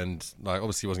rookie, and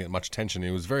obviously he wasn't getting much attention. He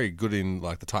was very good in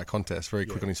the tight contests, very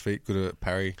quick on his feet, good at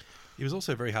parry. He was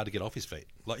also very hard to get off his feet.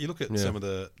 Like you look at some of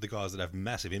the guys that have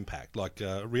massive impact. Like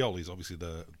Rioli's obviously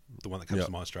the one that comes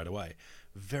to mind straight away.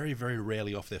 Very, very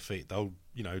rarely off their feet. They'll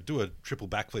do a triple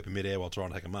backflip in midair while trying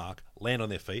to take a mark, land on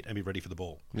their feet, and be ready for the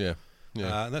ball. Yeah.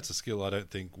 And that's a skill I don't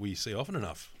think we see often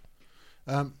enough.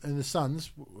 And the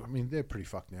Suns, they're pretty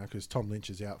fucked now because Tom Lynch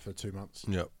is out for 2 months.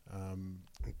 Yep.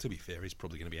 To be fair, he's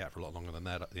probably going to be out for a lot longer than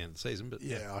that at the end of the season. But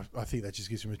I think that just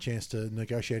gives him a chance to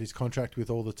negotiate his contract with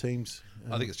all the teams.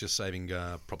 I think it's just saving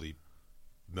probably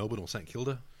Melbourne or St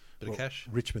Kilda a bit of cash.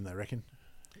 Richmond, they reckon.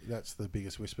 That's the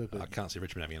biggest whisper. But I can't see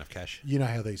Richmond having enough cash. You know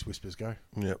how these whispers go.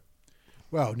 Yep.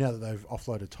 Well, now that they've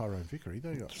offloaded Tyrone Vickery,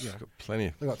 they've got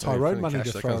plenty. They've got Tyrone money to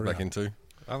that throw comes around. back into.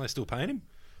 Aren't they still paying him?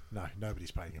 No,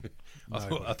 nobody's paying him.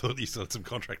 I thought you still had some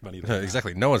contract money. No,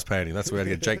 exactly. No one's paying him. That's where we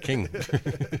had to get Jake King.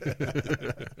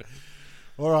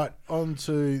 All right, on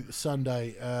to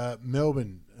Sunday.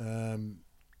 Melbourne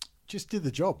just did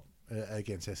the job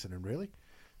against Essendon, really.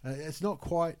 It's not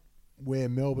quite where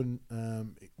Melbourne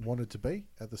wanted to be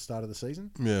at the start of the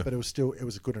season, but it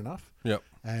was good enough. Yep.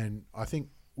 And I think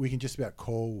we can just about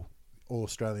call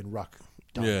All-Australian ruck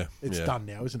done. Yeah. It's done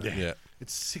now, isn't it? Yeah.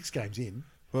 It's 6 games in.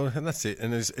 Well, and that's it.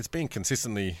 And it's been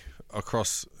consistently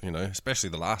across, especially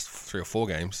the last 3 or 4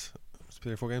 games.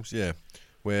 3 or 4 games? Yeah.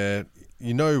 Where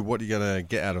you know what you're going to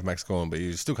get out of Max Gorn, but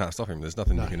you still can't stop him. There's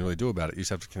nothing you can really do about it. You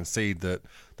just have to concede that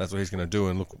that's what he's going to do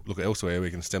and look elsewhere where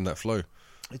we can stem that flow.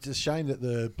 It's a shame that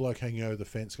the bloke hanging over the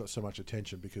fence got so much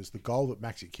attention because the goal that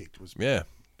Maxi kicked was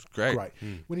it's great.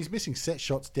 When he's missing set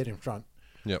shots dead in front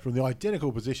from the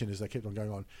identical position as they kept on going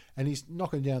on, and he's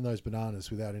knocking down those bananas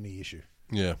without any issue.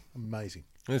 Yeah. Amazing.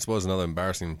 This was another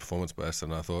embarrassing performance by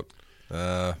Essendon, I thought.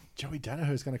 Joey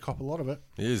Danaher's going to cop a lot of it.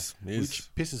 He is.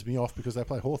 Which pisses me off because they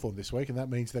play Hawthorn this week, and that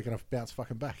means they're going to bounce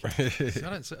fucking back.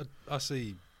 I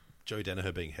see Joey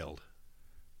Danaher being held.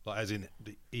 Like, as in,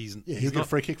 he'll get a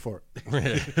free kick for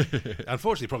it.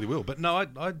 Unfortunately, probably will. But no,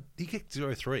 he kicked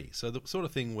 0-3. So the sort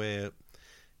of thing where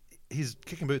his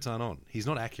kicking boots aren't on. He's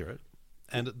not accurate.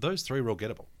 And those 3 were all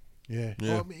gettable. Yeah.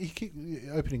 Well, I mean, he kicked the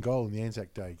opening goal in the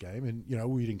Anzac Day game. And,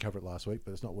 we didn't cover it last week,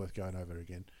 but it's not worth going over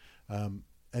again. And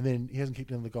then he hasn't kicked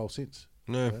another goal since.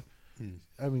 No.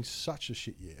 I mean, such a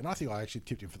shit year. And I think I actually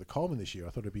tipped him for the Coleman this year.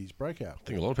 I thought it'd be his breakout. I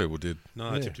think a lot of people did.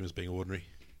 No, I tipped him as being ordinary.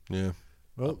 Yeah.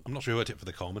 Well, I'm not sure who I tipped for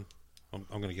the Coleman. I'm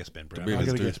going to guess Ben Brown.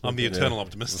 I'm the eternal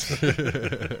optimist.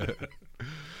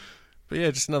 But yeah,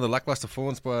 just another lackluster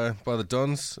performance by the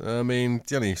Dons. I mean,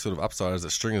 the only sort of upside is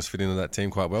that Stringer's fit into that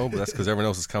team quite well, but that's because everyone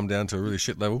else has come down to a really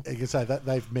shit level. You can say that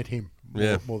they've met him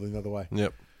more than the other way.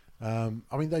 Yep.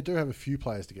 I mean, they do have a few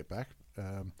players to get back.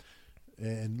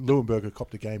 And Leuenberger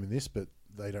copped a game in this, but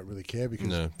they don't really care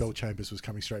because Bell Chambers was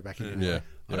coming straight back in. Yeah.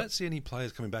 I don't see any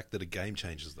players coming back that are game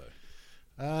changers, though.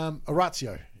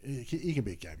 Orazio, he can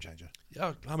be a game changer.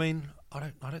 Yeah, I mean,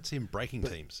 I don't see him breaking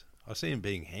teams. I see him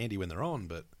being handy when they're on,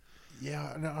 but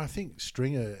yeah, no, I think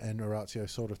Stringer and Orazio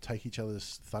sort of take each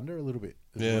other's thunder a little bit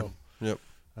as well. Yep.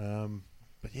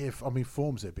 But yeah, I mean,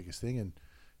 form's their biggest thing,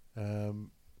 and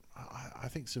I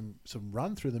think some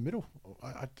run through the middle.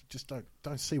 I just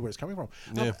don't see where it's coming from.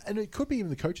 Yeah. And it could be even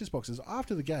the coaches' boxes.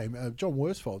 After the game, John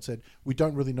Worsfold said, "We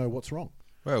don't really know what's wrong."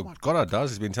 Well, Goddard does.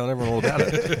 He's been telling everyone all about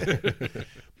it.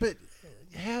 But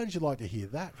how did you like to hear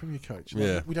that from your coach?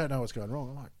 We don't know what's going wrong.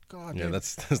 I'm like, God. Yeah, damn,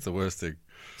 that's the worst thing.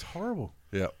 It's horrible.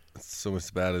 Yeah, it's almost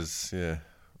as bad as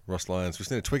Ross Lyons. We just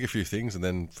need to tweak a few things and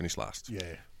then finish last.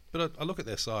 Yeah. But I look at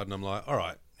their side and I'm like, all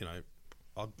right,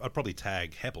 I'd probably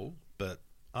tag Heppel, but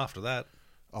after that,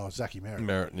 Zachy Merritt.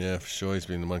 Merritt, yeah, for sure. He's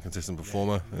been the one consistent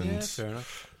performer. Yeah. And Yeah, fair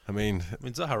enough. I mean,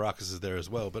 Zaharakis is there as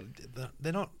well, but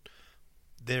they're not.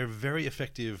 They're very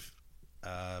effective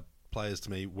players to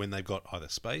me when they've got either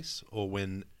space or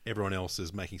when everyone else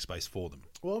is making space for them.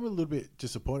 Well, I'm a little bit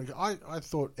disappointed. I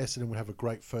thought Essendon would have a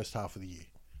great first half of the year.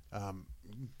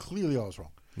 Clearly, I was wrong.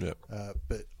 Yep.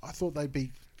 But I thought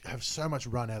they'd have so much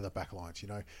run out of the back lines,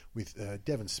 with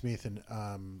Devon Smith and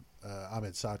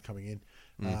Ahmed Saad coming in,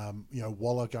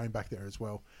 Waller going back there as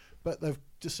well. But they've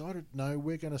decided, no,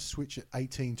 we're going to switch it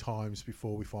 18 times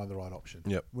before we find the right option.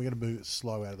 Yep. We're going to move it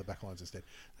slow out of the back lines instead.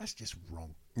 That's just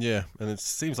wrong. Yeah, and it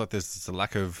seems like there's just a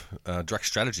lack of direct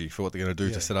strategy for what they're going to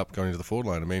do to set up going into the forward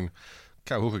line. I mean,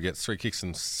 Cal Hooker gets 3 kicks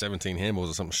and 17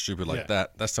 handballs or something stupid like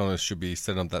that. That's someone who should be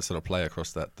setting up that sort of play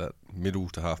across that middle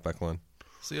to half back line.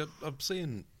 See, I'm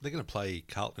seeing they're going to play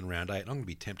Carlton in round 8, and I'm going to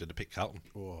be tempted to pick Carlton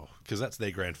because that's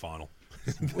their grand final.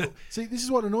 Well, see, this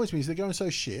is what annoys me is they're going so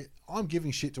shit. I'm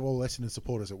giving shit to all Essendon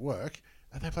supporters at work,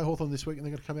 and they play Hawthorn this week, and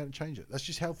they're going to come out and change it. That's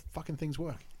just how fucking things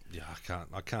work. Yeah,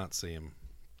 I can't see him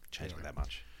changing that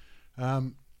much.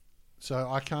 So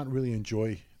I can't really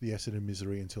enjoy the Essendon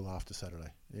misery until after Saturday.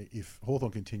 If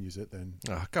Hawthorn continues it, then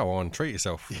go on, treat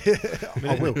yourself.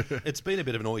 I will. It's been a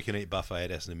bit of an all-you-can-eat buffet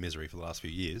at Essendon misery for the last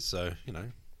few years, so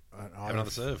have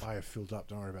another serve. I have filled up.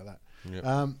 Don't worry about that.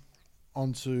 Yep.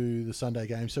 On to the Sunday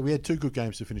game. So we had 2 good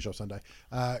games to finish off Sunday.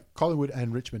 Collingwood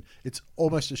and Richmond. It's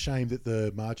almost a shame that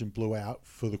the margin blew out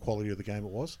for the quality of the game it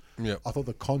was. Yep. I thought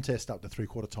the contest up to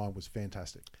three-quarter time was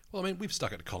fantastic. Well, I mean, we've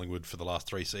stuck it to Collingwood for the last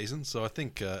 3 seasons, so I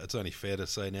think it's only fair to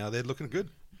say now they're looking good.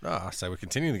 I say we're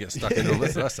continuing to get stuck into all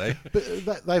this, I say.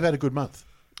 But they've had a good month.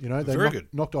 They good.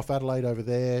 knocked off Adelaide over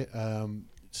there,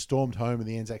 stormed home in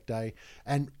the Anzac Day,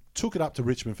 and took it up to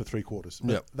Richmond for 3 quarters.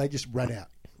 Yep. They just ran out.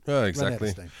 Oh,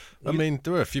 exactly. I mean,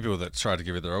 there were a few people that tried to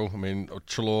give it their all. I mean,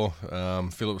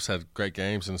 Treloar, Phillips had great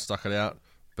games and stuck it out.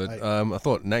 But I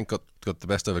thought Nank got the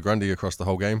best over Grundy across the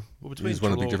whole game. Well, he was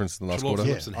one of the big differences in the last quarter.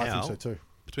 Phillips and I Howe, think so too.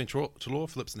 Between Treloar,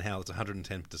 Phillips and Howe, it's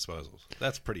 110 disposals.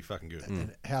 That's pretty fucking good.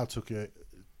 And Howe took a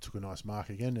nice mark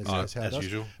again, as Howe does.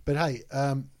 Usual. But hey,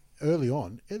 early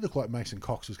on, it looked like Mason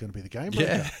Cox was going to be the game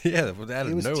breaker. Yeah, out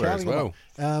of nowhere as well.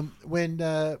 When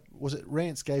was it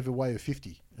Rance gave away a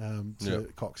 50 to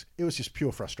Cox? It was just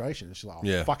pure frustration. It's just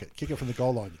like, fuck it, kick it from the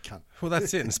goal line, you cunt. Well,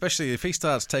 that's it. And especially if he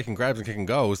starts taking grabs and kicking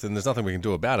goals, then there's nothing we can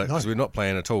do about it because we're not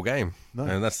playing a tall game. No.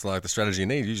 And that's like the strategy you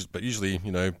need. But usually,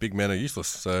 big men are useless.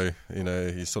 So,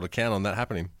 you sort of count on that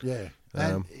happening. Yeah.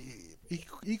 And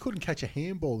he couldn't catch a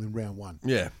handball in round 1.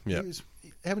 Yeah.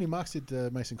 How many marks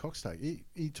did Mason Cox take?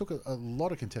 He took a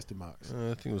lot of contested marks.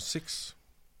 I think it was 6.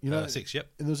 6, yep.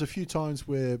 And there was a few times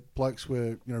where blokes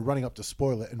were running up to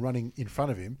spoil it and running in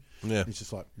front of him. Yeah. It's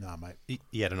just like, nah, mate.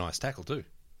 He had a nice tackle too.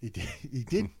 He did.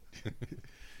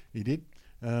 He did.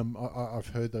 I've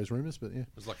heard those rumours, but yeah. It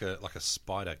was like a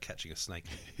spider catching a snake.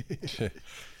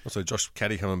 Also, Josh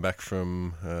Caddy coming back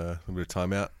from a bit of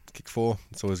timeout, kick 4.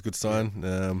 It's always a good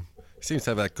sign. He seems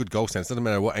to have that good goal sense. Doesn't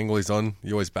matter what angle he's on,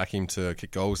 you always back him to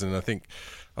kick goals. And I think,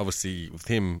 obviously, with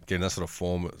him getting that sort of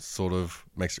form, it sort of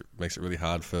makes it really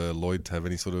hard for Lloyd to have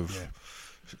any sort of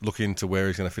look into where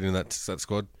he's going to fit in that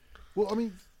squad. Well, I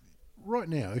mean, right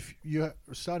now, if you're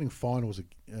starting finals,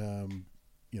 in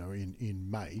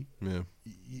May,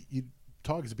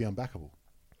 Tigers would be unbackable.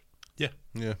 Yeah.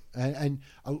 And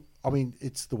I mean,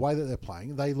 it's the way that they're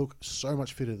playing. They look so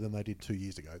much fitter than they did 2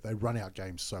 years ago. They run out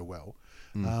games so well.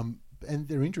 And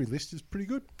their injury list is pretty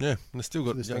good. Yeah, and they've still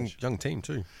got a young team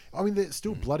too. I mean, they're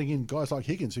still blooding in guys like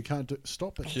Higgins who can't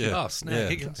stop it. Yeah. Oh, snap,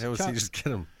 Higgins. How was he just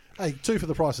get him? Hey, 2 for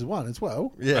the price of 1 as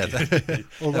well. Yeah,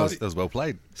 that was well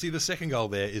played. See, the second goal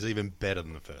there is even better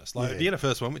than the first. Like, you get a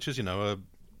first one, which is,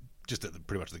 just at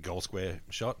pretty much the goal square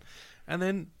shot. And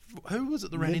then, who was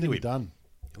it that ran into him?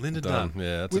 Lyndon Dunn.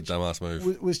 Yeah, that's a dumbass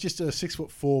move. Was just a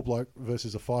 6'4" bloke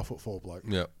versus a 5'4" bloke.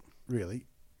 Yeah. Really.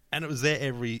 And it was there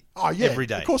every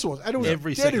day. Of course it was. And it was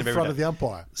every dead in front of the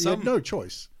umpire. He had no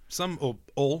choice. Some or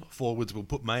all forwards will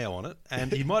put mayo on it,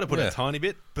 and he might have put a tiny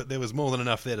bit, but there was more than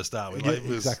enough there to start with. Like,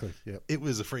 exactly. Yeah. It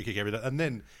was a free kick every day. And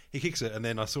then he kicks it, and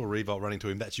then I saw Revolt running to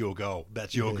him. That's your goal.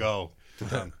 That's your goal.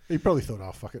 He probably thought,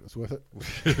 oh, fuck it, it's worth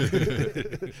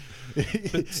it.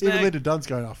 Even Lyndon Dunn's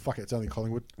going, oh, fuck it, it's only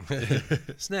Collingwood.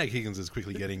 Snag Higgins is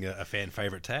quickly getting a fan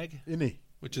favourite tag. Isn't he?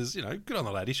 Which is, good on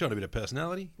the lad. He's showing a bit of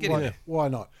personality. Get in there. Why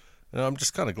not? I'm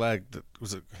just kind of glad that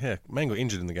Mang got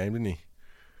injured in the game, didn't he?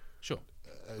 Sure.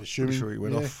 Assuming, sure he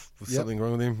went off with something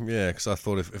wrong with him. Yeah, because I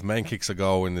thought if Mang kicks a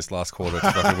goal in this last quarter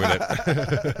to fucking win it,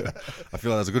 I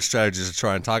feel like that's a good strategy to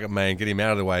try and target Mang, get him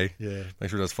out of the way, make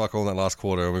sure he does fuck all in that last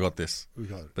quarter, and we got this.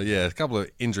 But yeah, a couple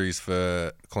of injuries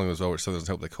for Collingwood as well, which still doesn't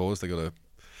help their cause. They got to.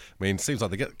 I mean, it seems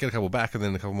like they get a couple back and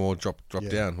then a couple more drop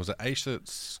down. Was it Aish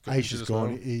that's Aish is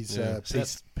gone? He's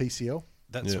PCL.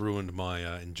 That's ruined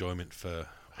my enjoyment for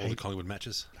all the Collingwood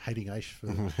matches. Hating Aish for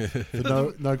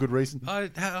no good reason. I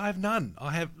have none.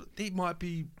 He might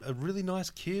be a really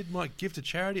nice kid, might give to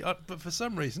charity, but for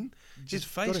some reason, his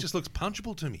face just looks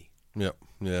punchable to me. Yep.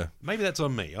 Yeah. Maybe that's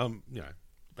on me.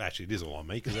 Actually, it is all on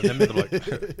me because I remember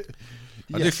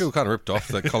I do feel kind of ripped off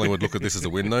that Collingwood look at this as a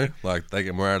win though. Like they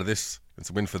get more out of this. It's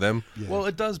a win for them. Yeah. Well,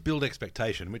 it does build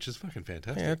expectation, which is fucking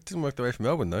fantastic. Yeah, it didn't work the way for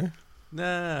Melbourne though.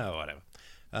 No, whatever.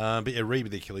 But Reed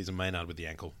with the Achilles and Maynard with the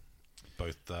ankle.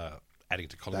 Both adding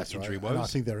to Collingwood's injury woes. And I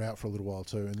think they're out for a little while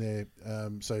too. And they're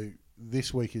so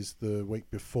this week is the week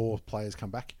before players come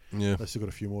back. Yeah, they've still got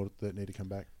a few more that need to come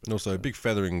back. And also, a big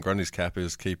feather in Grundy's cap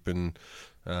is keeping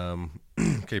Premiership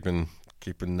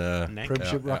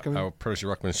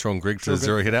ruckman Sean Grigg to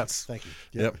 0 hitouts. Thank you.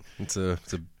 Yep. It's a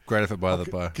great effort by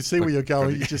I could see where you're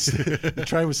going. You just the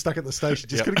train was stuck at the station,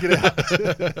 just couldn't get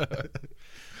out.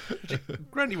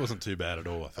 Grundy wasn't too bad at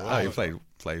all, I thought. He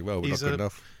played well, but not good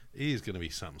enough. He is going to be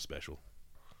something special.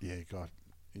 Yeah, God.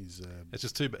 He's it's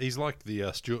just too bad. He's like the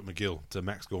Stuart McGill to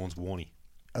Max Gawn's Warney.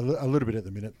 A little bit at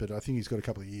the minute, but I think he's got a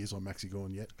couple of years on Maxi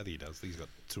Gawn yet. I think he does. I think he's got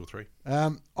 2 or 3.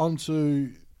 On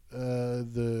to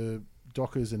the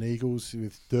Dockers and Eagles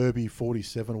with Derby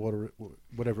 47 or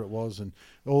whatever it was, and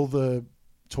all the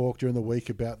talk during the week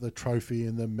about the trophy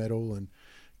and the medal, and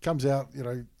comes out,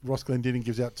 Ross Glendinning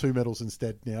gives out 2 medals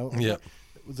instead now. Yeah.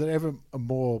 Was there ever a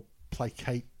more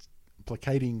placating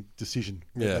decision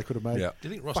that they could have made? Yeah. Do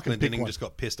you think Ross Glendinning just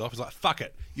got pissed off? He's like, fuck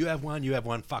it. You have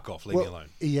one, fuck off, leave me alone.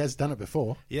 He has done it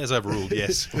before. He has overruled,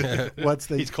 yes.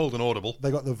 He's called an audible.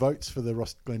 They got the votes for the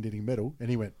Ross Glendinning medal, and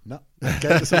he went, no,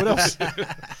 gave it to someone else.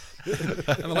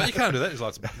 And I'm like, you can't do that. He's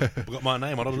like, I've got my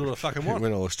name on it, I'll do what I fucking want.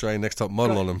 Went all Australian next top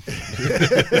model on him.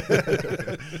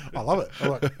 I love it.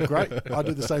 I'm like, great, I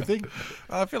do the same thing.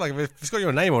 I feel like if it's got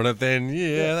your name on it, then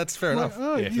that's fair enough.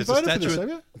 Oh, if you there's voted for this, have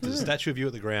you? There's a statue of you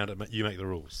at the ground, you make the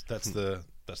rules. That's the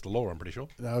law, I'm pretty sure.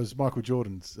 That was Michael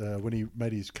Jordan's when he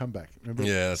made his comeback. Remember?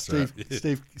 Yeah, that's right.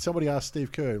 Steve. Somebody asked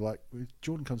Steve Kerr, like, if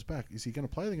Jordan comes back, is he going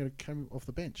to play? They're going to come off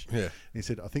the bench. Yeah. And he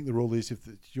said, I think the rule is if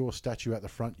it's your statue at the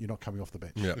front, you're not coming off the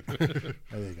bench. Yeah. There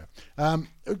you go.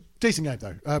 Decent game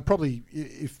though. Probably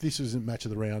if this isn't match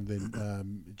of the round,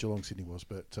 then Geelong Sydney was.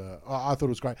 But I thought it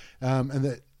was great. And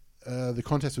that the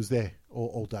contest was there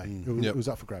all day. It was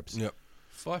up for grabs. Yep.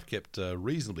 Fife kept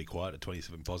reasonably quiet at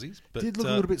 27 posies. But did look a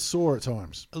little bit sore at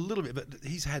times. A little bit, but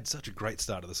he's had such a great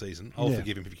start of the season. I'll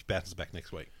forgive him if he bounces back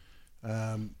next week.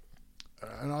 And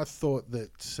I thought that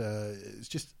it's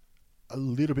just a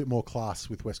little bit more class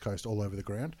with West Coast all over the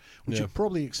ground, which you'd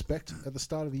probably expect at the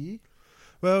start of the year.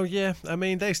 Well, yeah. I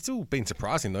mean, they've still been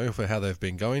surprising, though, for how they've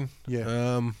been going.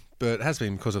 Yeah. But it has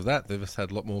been because of that. They've just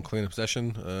had a lot more cleaner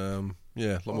possession.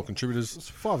 Yeah, a lot more contributors. It's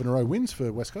 5 in a row wins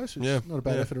for West Coast. It's not a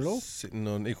bad effort at all. Sitting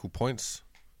on equal points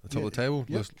at the top of the table,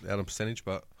 out on percentage,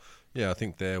 but I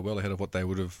think they're well ahead of what they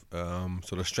would have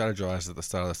sort of strategized at the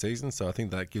start of the season. So I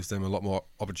think that gives them a lot more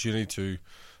opportunity to,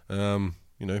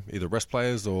 either rest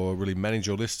players or really manage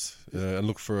your list and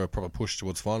look for a proper push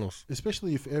towards finals.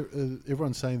 Especially if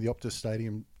everyone's saying the Optus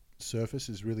Stadium surface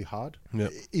is really hard.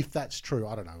 Yep. If that's true,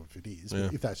 I don't know if it is,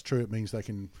 but if that's true, it means they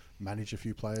can manage a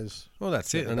few players. Well,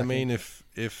 that's it. And I mean, if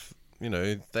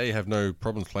they have no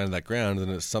problems playing that ground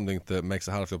and it's something that makes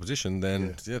it harder for the opposition,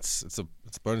 then it's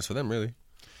a bonus for them, really.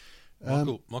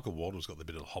 Michael Wald's got a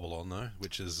bit of a hobble on, though,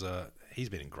 which is he's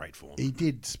been in great form. He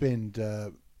did spend,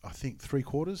 I think, 3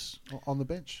 quarters on the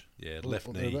bench. Yeah,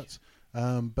 left knee.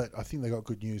 But I think they got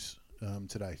good news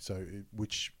today,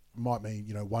 which might mean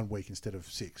 1 week instead of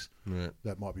 6. Right.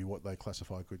 That might be what they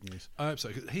classify good news. I hope so.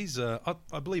 He's, I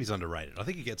believe he's underrated. I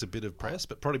think he gets a bit of press,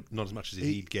 but probably not as much as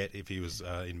he'd get if he was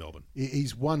in Melbourne.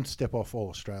 He's one step off All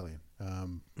Australian.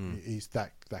 He's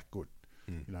that good.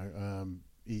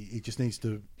 He just needs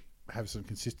to have some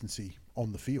consistency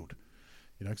on the field.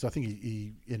 Because I think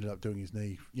he ended up doing his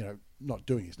knee. Not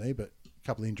doing his knee, but a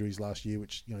couple of injuries last year,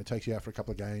 which takes you out for a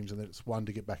couple of games, and then it's one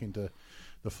to get back into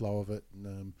the flow of it.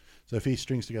 And, so if he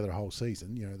strings together a whole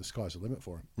season, the sky's the limit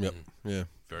for him. Yep. Yeah.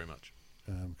 Very much.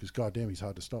 Because goddamn, he's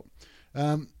hard to stop.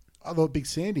 I thought Big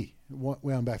Sandy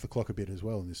wound back the clock a bit as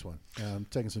well in this one,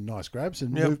 taking some nice grabs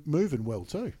and moving well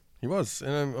too. He was.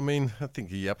 And I think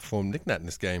he outperformed Nick Nat in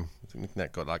this game. I think Nick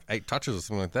Nat got like 8 touches or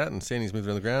something like that, and Sandy's moving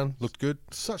on the ground, looked good.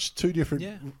 Such 2 different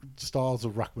styles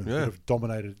of ruckman that have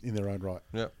dominated in their own right.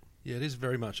 Yeah. Yeah, it is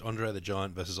very much Andre the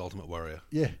Giant versus Ultimate Warrior.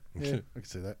 Yeah, I can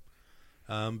see that.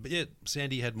 But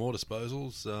Sandy had more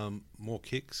disposals, more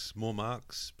kicks, more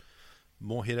marks,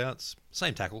 more hit-outs,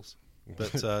 same tackles.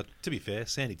 But to be fair,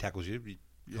 Sandy tackles you're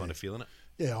kind of feeling it.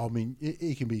 Yeah, I mean,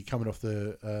 he can be coming off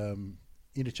the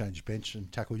interchange bench and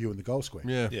tackle you in the goal square.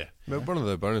 Yeah. But one of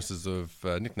the bonuses of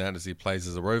Nick Nat is he plays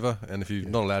as a rover, and if you've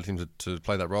not allowed him to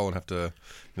play that role and have to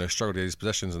struggle to get his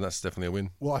possessions, and that's definitely a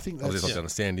win. Well, I think that's... Obviously it's not down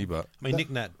to Sandy, but... I mean,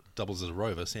 Nick Nat doubles as a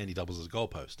rover, Sandy doubles as a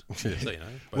goalpost. So,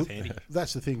 both handy.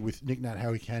 That's the thing with Nick Nat,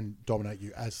 how he can dominate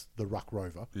you as the ruck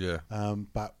rover. Yeah.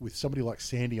 But with somebody like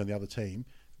Sandy on the other team,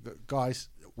 guys,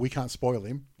 we can't spoil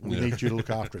him. We need you to look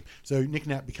after him. So Nick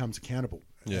Nat becomes accountable.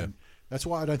 Yeah. And that's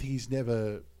why I don't think he's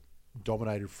never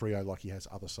dominated Freo like he has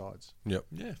other sides. Yep.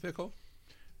 Yeah, fair call.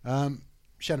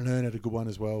 Shannon Hearn had a good one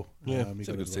as well. Yeah, he's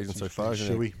had a good season so far. A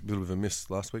little bit of a miss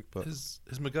last week, but Has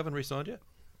McGovern re-signed yet?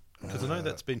 Because I know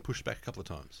that's been pushed back a couple of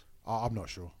times. I'm not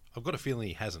sure. I've got a feeling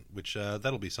he hasn't, which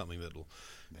that'll be something that'll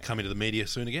come into the media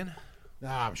soon again.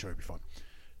 I'm sure he'll be fine.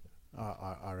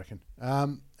 I reckon.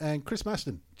 And Chris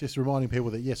Maston, just reminding people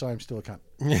that, yes, I am still a cunt.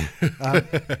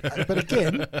 But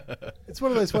again, it's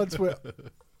one of those ones where,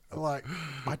 like,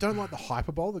 I don't like the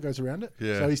hyperbole that goes around it.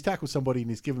 Yeah. So he's tackled somebody and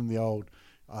he's given them the old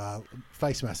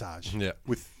face massage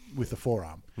with the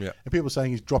forearm. Yeah. And people are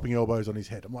saying he's dropping elbows on his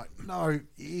head. I'm like, no,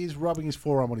 he's rubbing his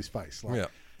forearm on his face. Like,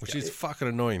 which is fucking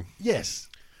annoying. Yes.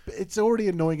 But it's already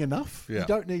annoying enough. Yeah. You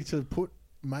don't need to put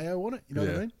mayo on it. You know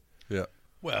what I mean? Yeah.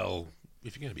 Well,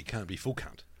 if you're going to be cunt, be full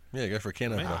cunt. Yeah, go for a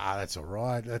can opener. That's all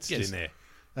right. That's Get just, in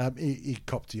there. He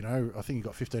copped, I think he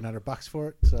got $1,500 for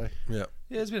it. So Yeah.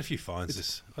 There's been a few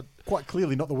fines. quite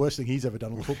clearly not the worst thing he's ever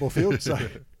done on the football field. So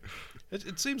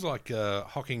It seems like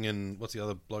Hocking and what's the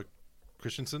other bloke,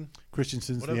 Christensen's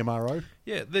the MRO.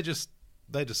 Yeah, they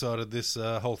decided this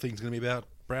whole thing's going to be about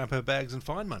brown paper bags and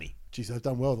fine money. Geez, they've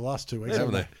done well the last 2 weeks,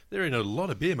 Haven't they? They're in a lot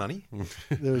of beer money.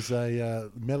 There was a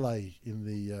melee in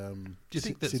the Do you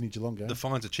think that Sydney Geelong game. the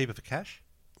fines are cheaper for cash?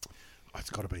 Oh, it's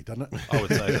got to be, doesn't it? I would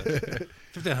say that.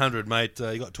 1,500, mate.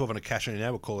 You got 1,200 cash on you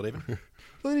now. We'll call it even.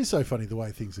 Well, it is so funny the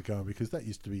way things are going, because that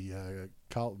used to be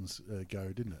Carlton's go,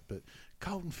 didn't it? But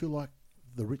Carlton feel like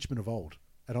the Richmond of old.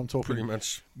 And I'm talking Pretty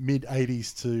much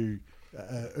mid-'80s to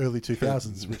early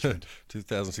 2000s Richmond.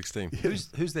 2016.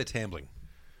 Who's their tambling?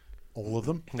 All of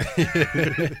them.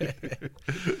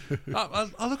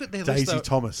 I look at their Daisy list.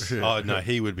 Thomas. Oh, no,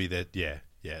 he would be that. Yeah.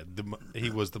 He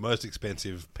was the most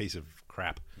expensive piece of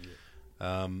crap.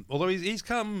 Although he's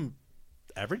come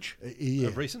average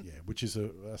of recent. Yeah, which is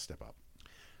a step up.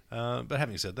 But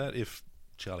having said that, if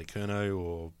Charlie Curnow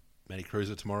or Matty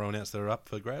Cruiser tomorrow announce they're up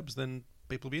for grabs, then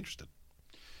people will be interested.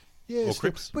 Yeah, or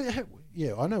Cripps. But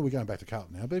I know we're going back to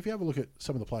Carlton now, but if you have a look at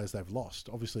some of the players they've lost,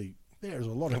 obviously there's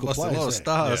a lot of good players. A lot of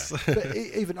stars. Yeah. But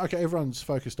even everyone's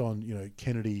focused on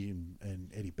Kennedy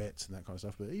and Eddie Betts and that kind of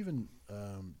stuff, but even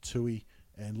Tui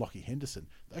and Lockie Henderson,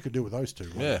 they could do with those two.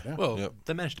 Right now. Well,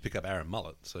 they managed to pick up Aaron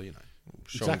Mullett, so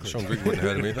Sean Grigg wouldn't have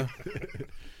hurt him either.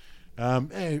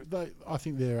 I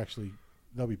think they're actually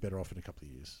they'll be better off in a couple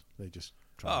of years. They just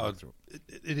try to work through it.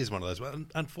 It is one of those. Well,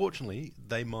 unfortunately,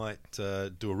 they might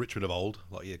do a Richmond of old,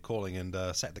 like you're calling, and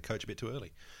sack the coach a bit too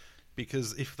early.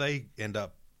 Because if they end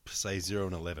up, say,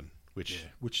 0-11, which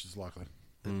is likely,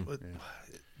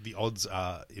 the odds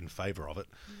are in favour of it.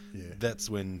 Yeah. That's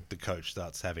when the coach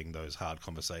starts having those hard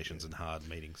conversations and hard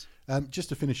meetings. Just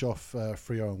to finish off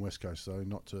Freo and West Coast, so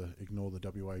not to ignore the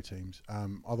WA teams.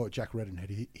 I thought Jack Redden had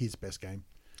his best game.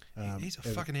 He's a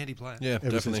fucking handy player. Yeah,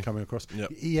 ever definitely. Since coming across.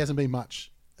 Yep. He hasn't been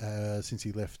much since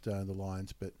he left the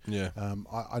Lions, but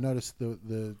I noticed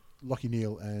the Lockie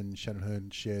Neal and Shannon Hearn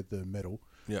shared the medal.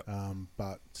 Yep.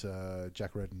 But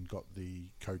Jack Redden got the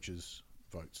coaches'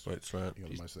 votes. Votes, right. He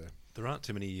got the most there. There aren't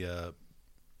too many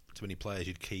players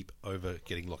you'd keep over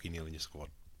getting Lockie Neal in your squad.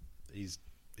 He's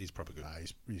proper good.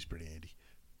 He's pretty handy,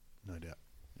 no doubt.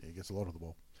 Yeah, he gets a lot of the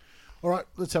ball. All right,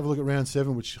 let's have a look at round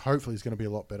 7, which hopefully is going to be a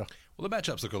lot better. Well, the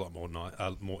matchups look a lot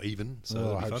more even, so I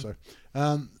that'll hope be so.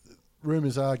 fun.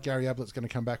 Rumours are Gary Ablett's going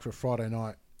to come back for a Friday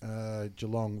night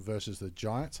Geelong versus the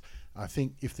Giants. I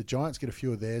think if the Giants get a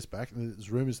few of theirs back,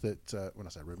 there's rumours that, when I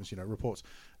say rumours, reports,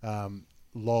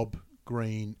 Lobb,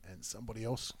 Green, and somebody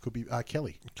else could be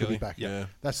Kelly could be back. Yeah.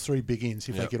 That's 3 big ins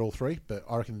if they get all 3, but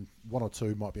I reckon 1 or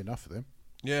 2 might be enough for them.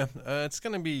 Yeah, it's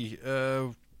going to be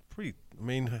pretty. I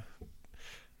mean,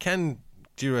 can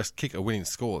GWS kick a winning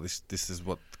score? This is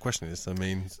what the question is. I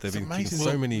mean, they've been kicking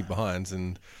so many behinds,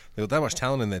 and they've got that much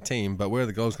talent in their team, but where are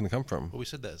the goals going to come from? Well, we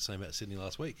said that same about Sydney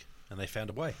last week, and they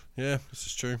found a way. Yeah, this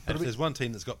is true. And if there's one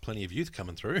team that's got plenty of youth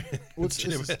coming through,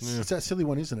 it's that silly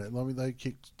one, isn't it? I mean, they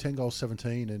kicked 10 goals,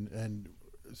 17, and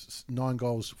 9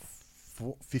 goals,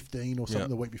 15 or something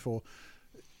the week before.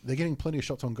 They're getting plenty of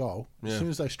shots on goal. As soon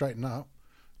as they straighten up,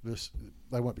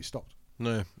 they won't be stopped.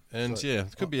 No, and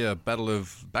it could be a battle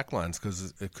of backlines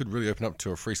because it could really open up to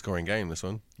a free-scoring game, this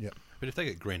one. Yeah. But if they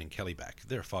get Green and Kelly back,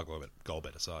 they're a 5-goal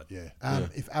better side. Yeah.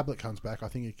 If Ablett comes back, I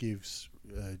think it gives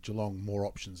Geelong more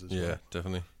options as well. Yeah,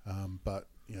 definitely. But,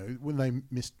 when they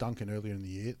missed Duncan earlier in the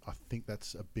year, I think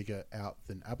that's a bigger out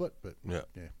than Ablett. But,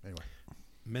 anyway.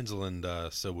 Menzel and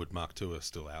Selwood Mark II are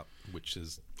still out, which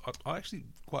is... I actually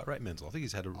quite rate Menzel. I think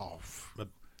he's had a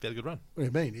fairly good run. What do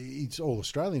you mean? He's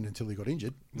all-Australian until he got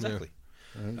injured. Exactly.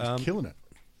 He's killing it.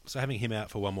 So having him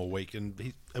out for one more week, and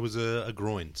it was a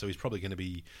groin, so he's probably going to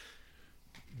be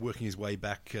working his way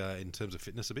back in terms of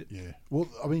fitness a bit. Yeah. Well,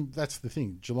 I mean, that's the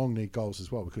thing. Geelong need goals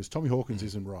as well because Tommy Hawkins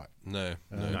isn't right. No.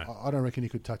 I don't reckon he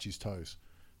could touch his toes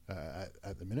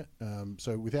at the minute.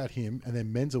 So without him, and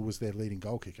then Menzel was their leading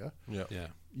goal kicker. Yeah.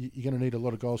 You're going to need a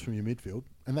lot of goals from your midfield,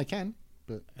 and they can.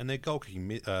 And their goal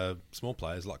kicking small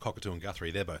players like Cockatoo and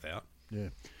Guthrie, they're both out. Yeah.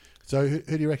 So who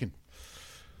do you reckon?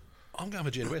 I'm going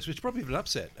for GWS, which is probably an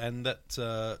upset, and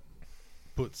that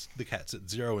puts the Cats at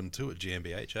 0-2 at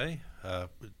GmbH,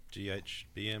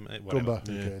 GHBM, whatever.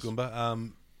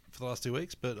 Goomba, for the last 2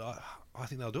 weeks, but I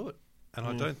think they'll do it. And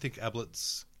I don't think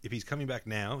Ablett's, if he's coming back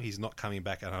now, he's not coming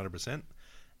back at 100%, and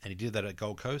he did that at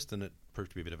Gold Coast, and it proved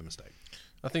to be a bit of a mistake.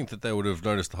 I think that they would have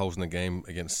noticed the holes in the game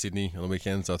against Sydney on the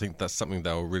weekend, so I think that's something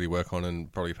they'll really work on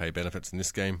and probably pay benefits in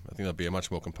this game. I think they'll be a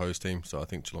much more composed team, so I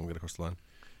think Geelong will get across the line.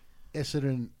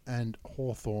 Essendon and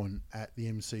Hawthorn at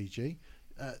the MCG.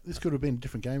 This could have been a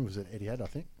different game if it was at Etihad, I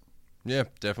think. Yeah,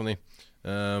 definitely.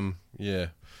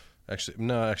 Actually,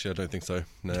 I don't think so.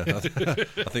 No, I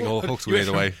think all Hawks will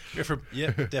either way.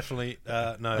 Definitely.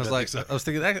 No, I was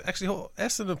thinking, actually,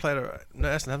 Essendon played all right. No,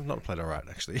 Essendon have not played all right,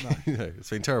 actually. No. It's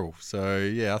been terrible. So,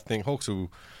 I think Hawks will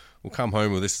come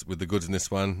home with the goods in this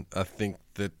one. I think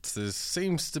that there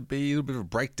seems to be a little bit of a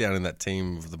breakdown in that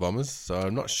team of the Bombers, so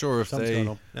I'm not sure if they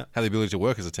have the ability to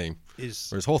work as a team.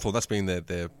 Whereas Hawthorn, that's been their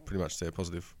pretty much their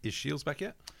positive. Is Shields back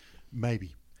yet?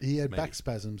 Maybe. He had back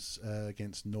spasms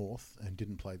against North and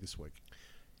didn't play this week.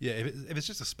 Yeah, if it's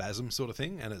just a spasm sort of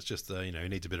thing, and it's just he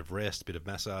needs a bit of rest, a bit of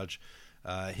massage,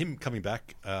 him coming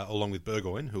back along with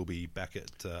Burgoyne, who'll be back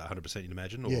at 100%, you'd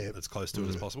imagine, or as close to it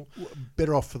as possible.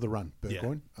 Better off for the run,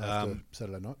 Burgoyne, after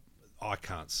Saturday night. I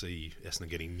can't see Essendon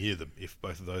getting near them if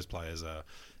both of those players are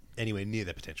anywhere near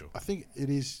their potential. I think it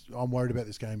is. I'm worried about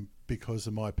this game because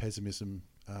of my pessimism.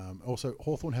 Also,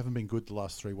 Hawthorn haven't been good the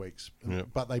last 3 weeks,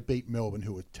 but they beat Melbourne,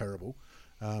 who were terrible,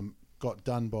 got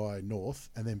done by North,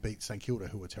 and then beat St Kilda,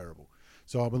 who were terrible.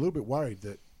 So I'm a little bit worried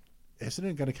that Essendon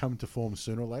are going to come into form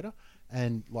sooner or later.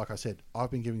 And like I said,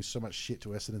 I've been giving so much shit to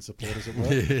Essendon supporters at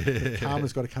work.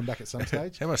 Karma's got to come back at some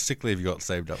stage. How much sick leave you got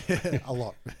saved up? A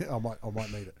lot. I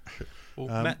might need it.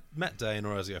 Well, Matt Day and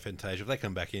Orazio Fantasia, if they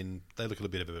come back in, they look a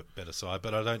bit of a better side,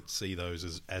 but I don't see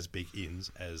those as big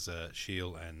ins as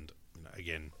Shield and,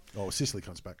 again... Oh, Sicily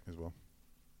comes back as well.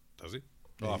 Does he?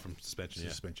 Yeah. From suspension,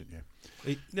 Suspension,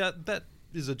 yeah. Now, that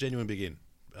is a genuine big in.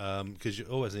 because you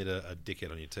always need a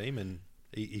dickhead on your team, and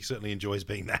he certainly enjoys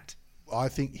being that. I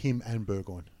think him and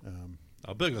Burgoyne.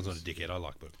 Burgoyne's not a dickhead. I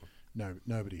like Burgoyne. No,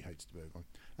 nobody hates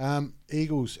Burgoyne.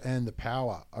 Eagles and the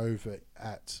Power over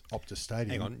at Optus Stadium.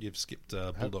 Hang on, you've skipped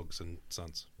Bulldogs and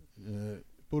Suns.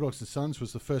 Bulldogs and Suns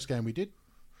was the first game we did.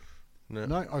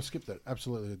 No, I skipped that.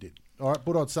 Absolutely, I did. All right,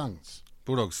 Bulldogs, Suns.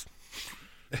 Bulldogs.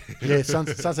 Yeah,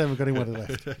 Suns haven't got anyone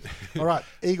left. All right,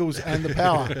 Eagles and the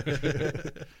Power.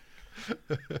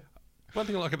 One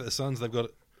thing I like about the Suns, they've got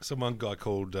one guy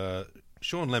called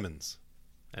Sean Lemons,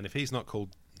 and if he's not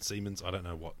called Siemens, I don't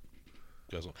know what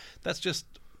goes on. That's just,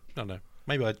 I don't know.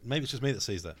 Maybe it's just me that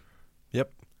sees that.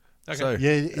 Yep. Okay. So,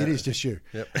 Yeah, it is just you.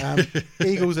 Yep.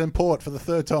 Eagles and Port for the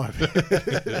third time.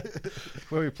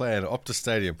 Where are we playing? Optus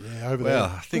Stadium. Yeah, over there.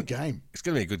 I think good game. It's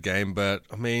going to be a good game, but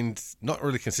I mean, not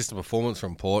really consistent performance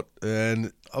from Port,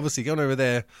 and obviously going over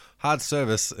there, hard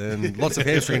service and lots of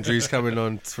hamstring injuries coming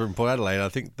on from Port Adelaide. I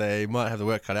think they might have the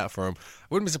work cut out for them. I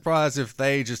wouldn't be surprised if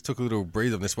they just took a little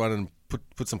breathe on this one and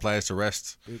put some players to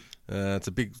rest. It's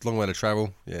a long way to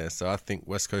travel. Yeah, so I think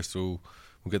West Coast will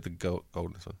get the gold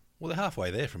in this one. Well, they're halfway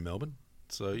there from Melbourne,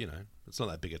 so, it's not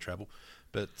that big a travel.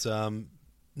 But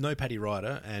no Paddy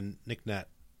Ryder and Nick Nat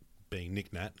being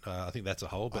Nick Nat, I think that's a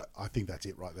hole. But I think that's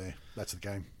it right there. That's the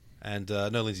game. And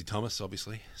no Lindsay Thomas,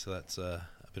 obviously, so that's a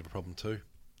bit of a problem too.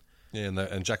 Yeah,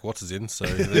 and Jack Watts is in, so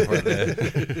they're right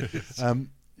there.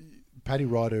 Paddy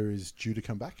Ryder is due to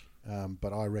come back,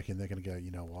 but I reckon they're going to go, you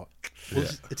know what? Well,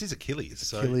 it's his Achilles,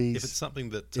 so Achilles, if it's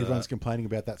something that... everyone's complaining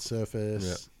about that surface,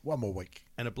 Yeah. one more week.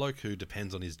 And a bloke who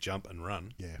depends on his jump and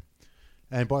run. Yeah.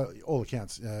 And by all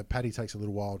accounts, Paddy takes a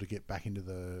little while to get back into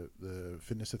the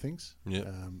fitness of things. Yeah.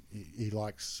 He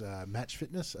likes match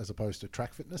fitness as opposed to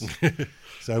track fitness.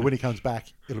 So when he comes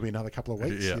back, it'll be another couple of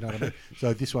weeks. Yeah. You know what I mean?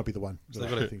 So this won't be the one. So they've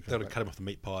got to cut him off the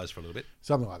meat pies for a little bit.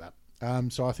 Something like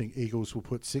that. So I think Eagles will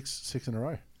put six in a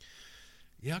row.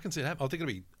 Yeah, I can see that. I think it'll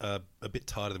be a bit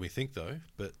tighter than we think, though.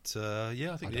 But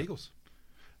I think the Eagles.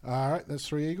 All right, that's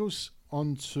 3 Eagles.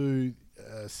 On to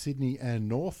Sydney and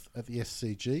North at the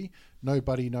SCG. No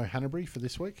Buddy, no Hanbury for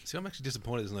this week. See, I'm actually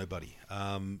disappointed there's no Buddy.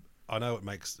 I know it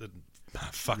makes it a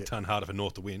fuck ton harder for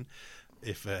North to win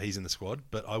if he's in the squad,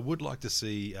 but I would like to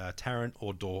see Tarrant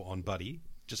or Dorr on Buddy,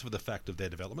 just for the fact of their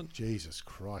development. Jesus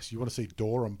Christ. You want to see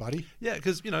Dorr on Buddy? Yeah,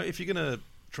 because, if you're going to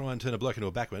try and turn a bloke into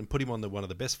a backman, put him on one of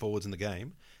the best forwards in the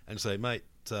game and say, mate,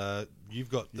 you've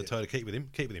got the toe to keep with him.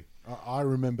 I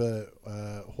remember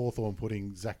Hawthorn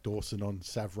putting Zach Dawson on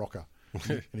Sav Rocker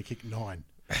and he kicked 9.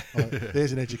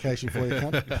 There's an education for you,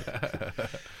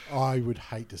 cunt. I would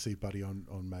hate to see Buddy on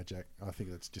Majak. I think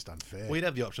that's just unfair. Well, you'd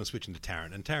have the option of switching to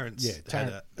Tarrant, and Tarrant's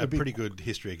Tarrant, had a pretty good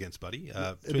history against Buddy,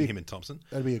 between him and Thompson.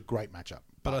 That'd be a great matchup.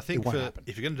 But I think it won't happen.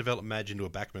 if you're going to develop Madge into a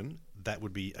backman, that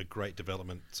would be a great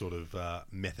development sort of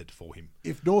method for him.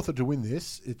 If North are to win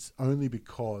this, it's only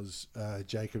because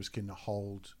Jacobs can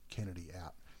hold Kennedy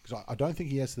out. Because I don't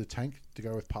think he has the tank to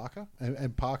go with Parker,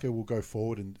 and Parker will go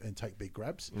forward and take big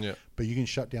grabs. Yeah. But you can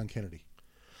shut down Kennedy.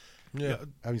 Yeah.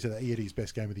 Having said that, he had his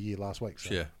best game of the year last week.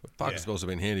 So. Yeah. But Parker's also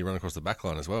been handy run across the back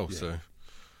line as well. Yeah. So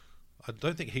I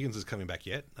don't think Higgins is coming back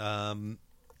yet.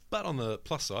 But on the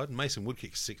plus side, Mason Wood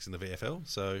kicked 6 in the VFL,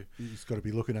 so He's got to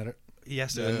be looking at it. he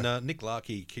has to. And Nick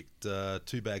Larkey kicked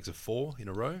 2 bags of 4 in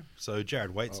a row, so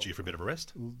Jared Waite's due for a bit of a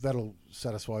rest. That'll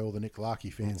satisfy all the Nick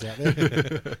Larkey fans out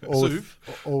there.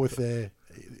 or with their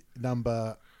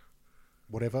number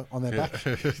whatever on their back.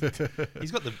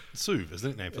 He's got the Suv as the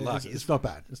nickname for Larkey. It's not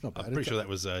bad. It's not bad. I'm pretty sure that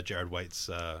was Jared Waite's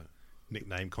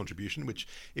nickname contribution, which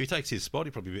if he takes his spot,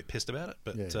 he'd probably be a bit pissed about it,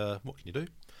 but what can you do?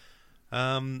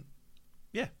 And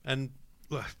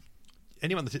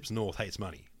anyone that tips North hates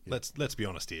money. Yeah. Let's be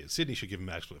honest here. Sydney should give them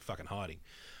absolute fucking hiding.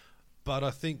 But I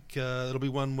think it'll be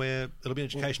one where it'll be an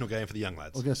educational game for the young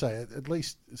lads. I was going to say, at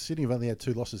least Sydney have only had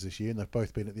 2 losses this year, and they've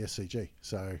both been at the SCG.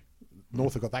 So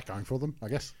North have got that going for them, I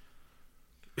guess.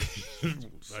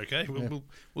 Okay, we'll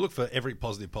look for every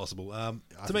positive possible.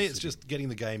 To me, it's just getting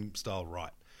the game style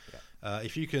right. Yeah.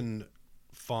 If you can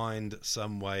find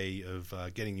some way of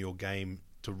getting your game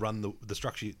to run the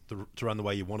structure to run the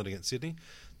way you want it against Sydney,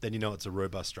 then you know it's a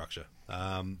robust structure.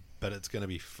 But it's going to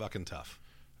be fucking tough.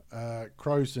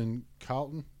 Crows and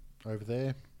Carlton over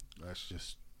there. That's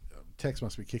just Tex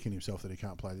must be kicking himself that he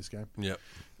can't play this game. Yep.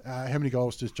 How many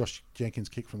goals does Josh Jenkins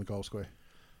kick from the goal square?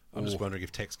 I'm just wondering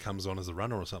if Tex comes on as a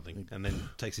runner or something and then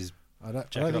takes his. I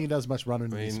don't think he does much running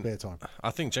in his spare time.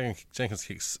 I think Jenkins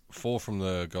kicks 4 from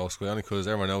the goal square only because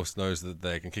everyone else knows that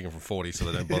they can kick him from 40, so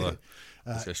they don't bother.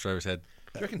 Let's go straight over his head.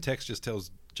 Do you reckon Tex just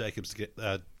tells Jenkins to get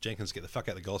the fuck out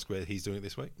of the goal square? He's doing it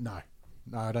this week. No,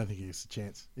 I don't think he has a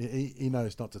chance. He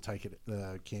knows not to take it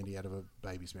candy out of a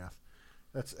baby's mouth.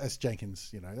 That's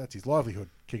Jenkins. That's his livelihood,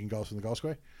 kicking goals from the goal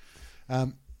square.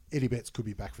 Eddie Betts could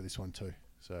be back for this one too,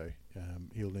 so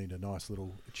he'll need a nice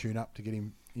little tune-up to get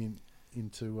him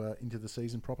into the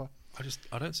season proper.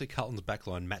 I don't see Carlton's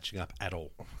backline matching up at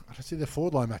all. I don't see their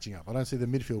forward line matching up. I don't see the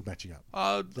midfield matching up.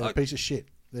 They're a piece of shit.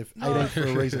 They've 18 for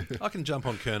a reason. I can jump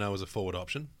on Curnow as a forward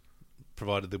option,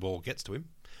 provided the ball gets to him.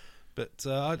 But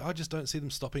I just don't see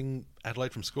them stopping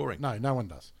Adelaide from scoring. No one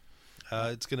does.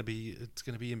 It's going to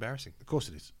be embarrassing. Of course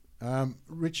it is.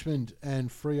 Richmond and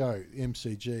Freo,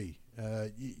 MCG.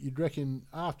 You'd reckon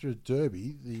after a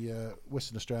derby, the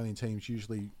Western Australian teams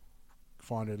usually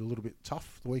find it a little bit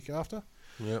tough the week after.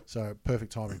 Yep. So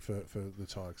perfect timing for the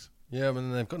Tigers. Yeah, but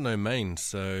they've got no main,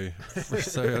 so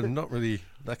I'm not really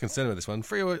that concerned about this one.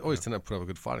 Freo always tend to put up a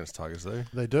good fight against Tigers, though.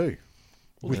 They do.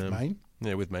 With Maine.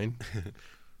 Yeah, with Maine.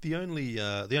 The only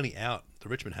out the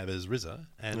Richmond have is Rizza,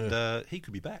 and he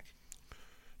could be back.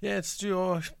 Yeah, it's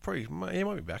due. Probably he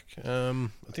might be back. I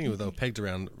think they were pegged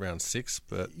around round 6,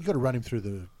 but you got to run him through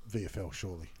the VFL,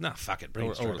 surely. Nah, fuck it. Bring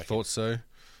him I would have thought so.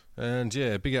 And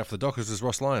yeah, big out for the Dockers is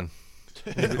Ross Lyon.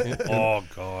 Oh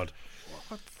God.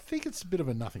 I think it's a bit of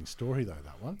a nothing story though,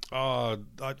 that one. Oh,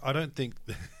 I don't think.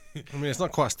 I mean, it's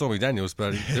not quite Stormy Daniels,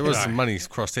 but there was some money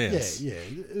crossed hands. Yeah,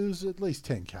 it was at least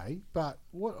 10k. But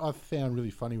what I found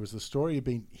really funny was the story had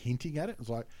been hinting at it. It was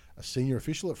like a senior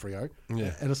official at Freo,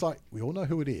 and it's like we all know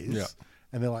who it is,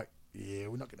 and they're like, "Yeah,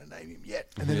 we're not going to name him yet."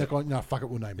 And then they're going, "No, fuck it,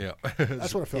 we'll name him."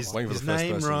 That's what I felt like. His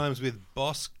name rhymes with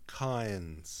Boss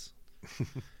Kynes.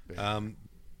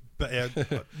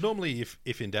 But normally,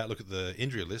 if in doubt, look at the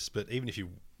injury list. But even if you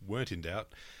weren't in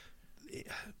doubt,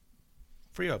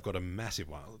 Freo have got a massive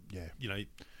one. Yeah,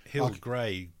 Hill,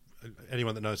 Gray.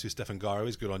 Anyone that knows who Stefan Gyro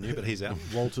is, good on you. But he's out.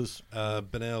 Walters,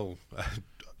 Bennell,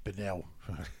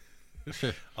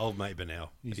 old mate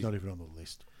Bennell. He's not even on the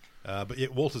list. But yeah,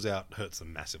 Walters out hurts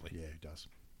them massively. Yeah, he does.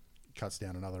 Cuts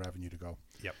down another avenue to goal.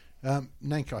 Yep.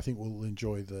 Nank, I think, will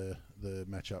enjoy the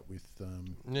matchup with.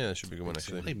 Yeah, it should be a good one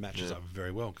actually. He matches up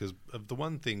very well because the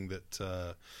one thing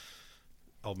that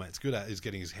old mate's good at is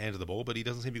getting his hand to the ball, but he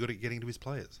doesn't seem to be good at getting to his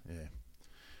players.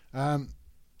 Yeah.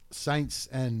 Saints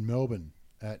and Melbourne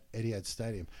at Etihad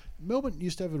Stadium. Melbourne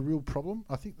used to have a real problem.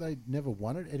 I think they never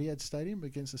won at Etihad Stadium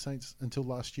against the Saints until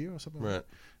last year or something like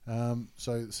that.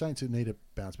 So the Saints need to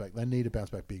bounce back. They need to bounce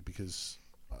back big because,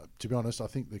 to be honest, I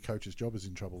think the coach's job is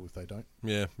in trouble if they don't.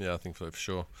 Yeah, I think so for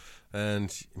sure.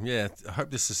 And yeah, I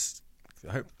hope it's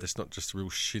not just a real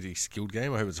shitty skilled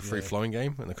game. I hope it's a free-flowing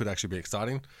game and it could actually be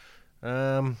exciting.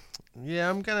 I'm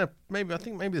gonna I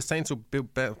think maybe the Saints will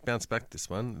bounce back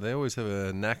this one. They always have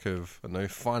a knack of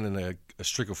finding a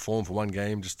streak of form for one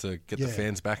game just to get the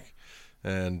fans back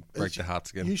and break their hearts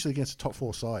again. Usually against a top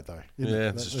 4 side though.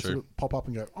 That's true. Sort of pop up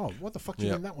and go, oh, what the fuck did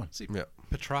you name that one? See,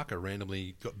 Petrarca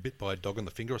randomly got bit by a dog on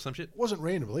the finger or some shit. It wasn't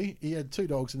randomly. He had 2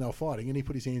 dogs and they were fighting and he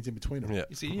put his hands in between them.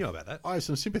 You see, you know about that. I have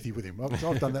some sympathy with him.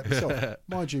 I've done that myself.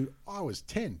 Mind you, I was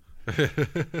 10.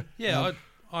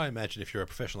 I imagine if you're a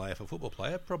professional AFL football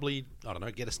player, probably, I don't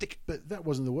know, get a stick. But that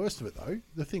wasn't the worst of it, though.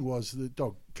 The thing was, the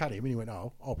dog cut him and he went,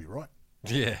 oh, I'll be right.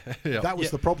 Yeah. That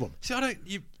was the problem. See,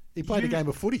 he played a game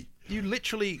of footy. You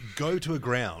literally go to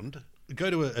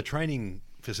a training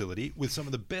facility with some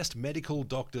of the best medical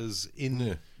doctors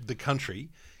in the country.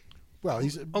 Well,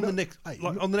 he's on the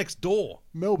next door.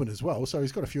 Melbourne as well, so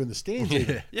he's got a few in the stands.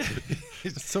 Yeah.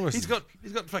 He's got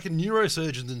fucking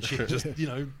neurosurgeons and shit just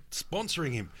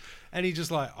sponsoring him, and he's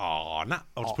just like, oh nah,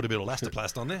 I'll just put a bit of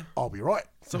elastoplast on there. I'll be right.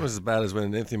 It's almost as bad as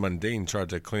when Anthony Mundine tried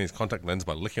to clean his contact lens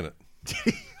by licking it.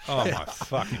 Oh my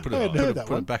fuck! He put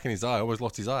it back in his eye. Almost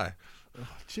lost his eye. Oh,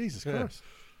 Jesus Christ.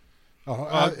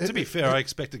 To be fair, I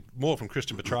expected more from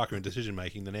Christian Petrarca in decision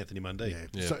making than Anthony Mundine.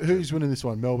 Yeah. So who's winning this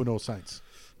one, Melbourne or Saints?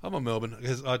 I'm on Melbourne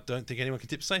because I don't think anyone can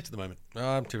tip Saints at the moment.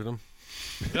 I'm tipping them.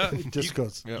 Just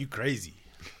because. You crazy.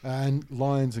 And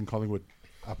Lions and Collingwood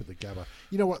up at the Gabba.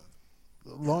 You know what?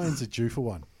 Lions are due for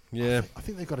one. Yeah. I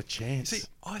think they've got a chance. See,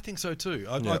 I think so too.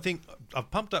 I think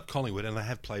I've pumped up Collingwood and they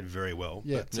have played very well.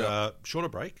 Yeah. But shorter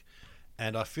break.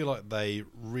 And I feel like they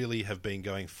really have been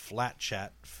going flat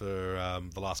chat for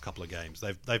the last couple of games.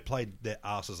 They've played their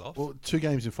asses off. Well, 2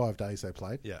 games in 5 days they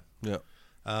played. Yeah.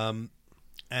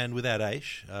 And without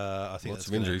Aish, I think lots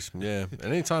of injuries. Yeah, and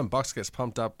anytime Bucks gets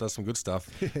pumped up, does some good stuff.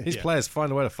 His players find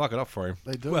a way to fuck it up for him.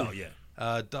 They do. Well,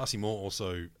 yeah. Darcy Moore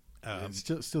also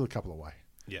still a couple away.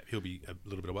 Yeah, he'll be a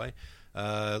little bit away.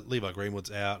 Levi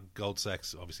Greenwood's out.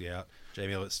 Goldsack's obviously out.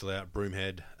 Jamie Elliot's still out.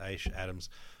 Broomhead, Aish, Adams.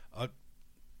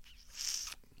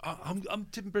 I'm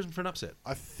tipping Brisbane for an upset.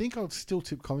 I think I'll still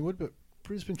tip Collingwood, but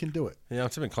Brisbane can do it. Yeah, I'm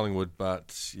tipping Collingwood,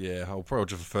 but I'll probably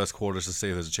just for first quarter just to see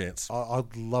if there's a chance.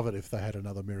 I'd love it if they had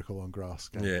another miracle on grass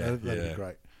game. That'd be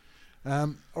great.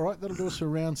 All right, that'll do us for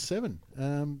round 7.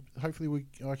 Hopefully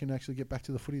I can actually get back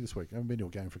to the footy this week. I haven't been to a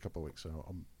game for a couple of weeks, so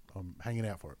I'm hanging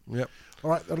out for it. Yep. All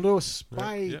right, that'll do us.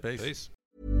 Bye. Yep, peace.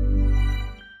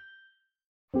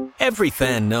 Every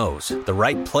fan knows the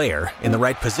right player in the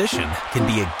right position can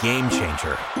be a game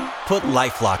changer. Put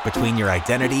LifeLock between your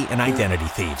identity and identity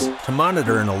thieves to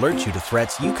monitor and alert you to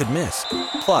threats you could miss.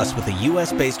 Plus, with a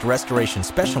U.S.-based restoration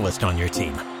specialist on your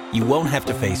team, you won't have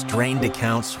to face drained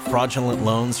accounts, fraudulent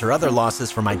loans, or other losses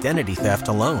from identity theft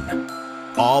alone.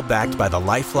 All backed by the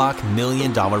LifeLock $1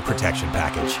 Million Protection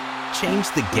Package. Change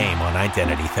the game on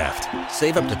identity theft.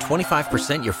 Save up to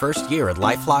 25% your first year at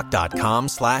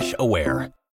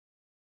LifeLock.com/aware.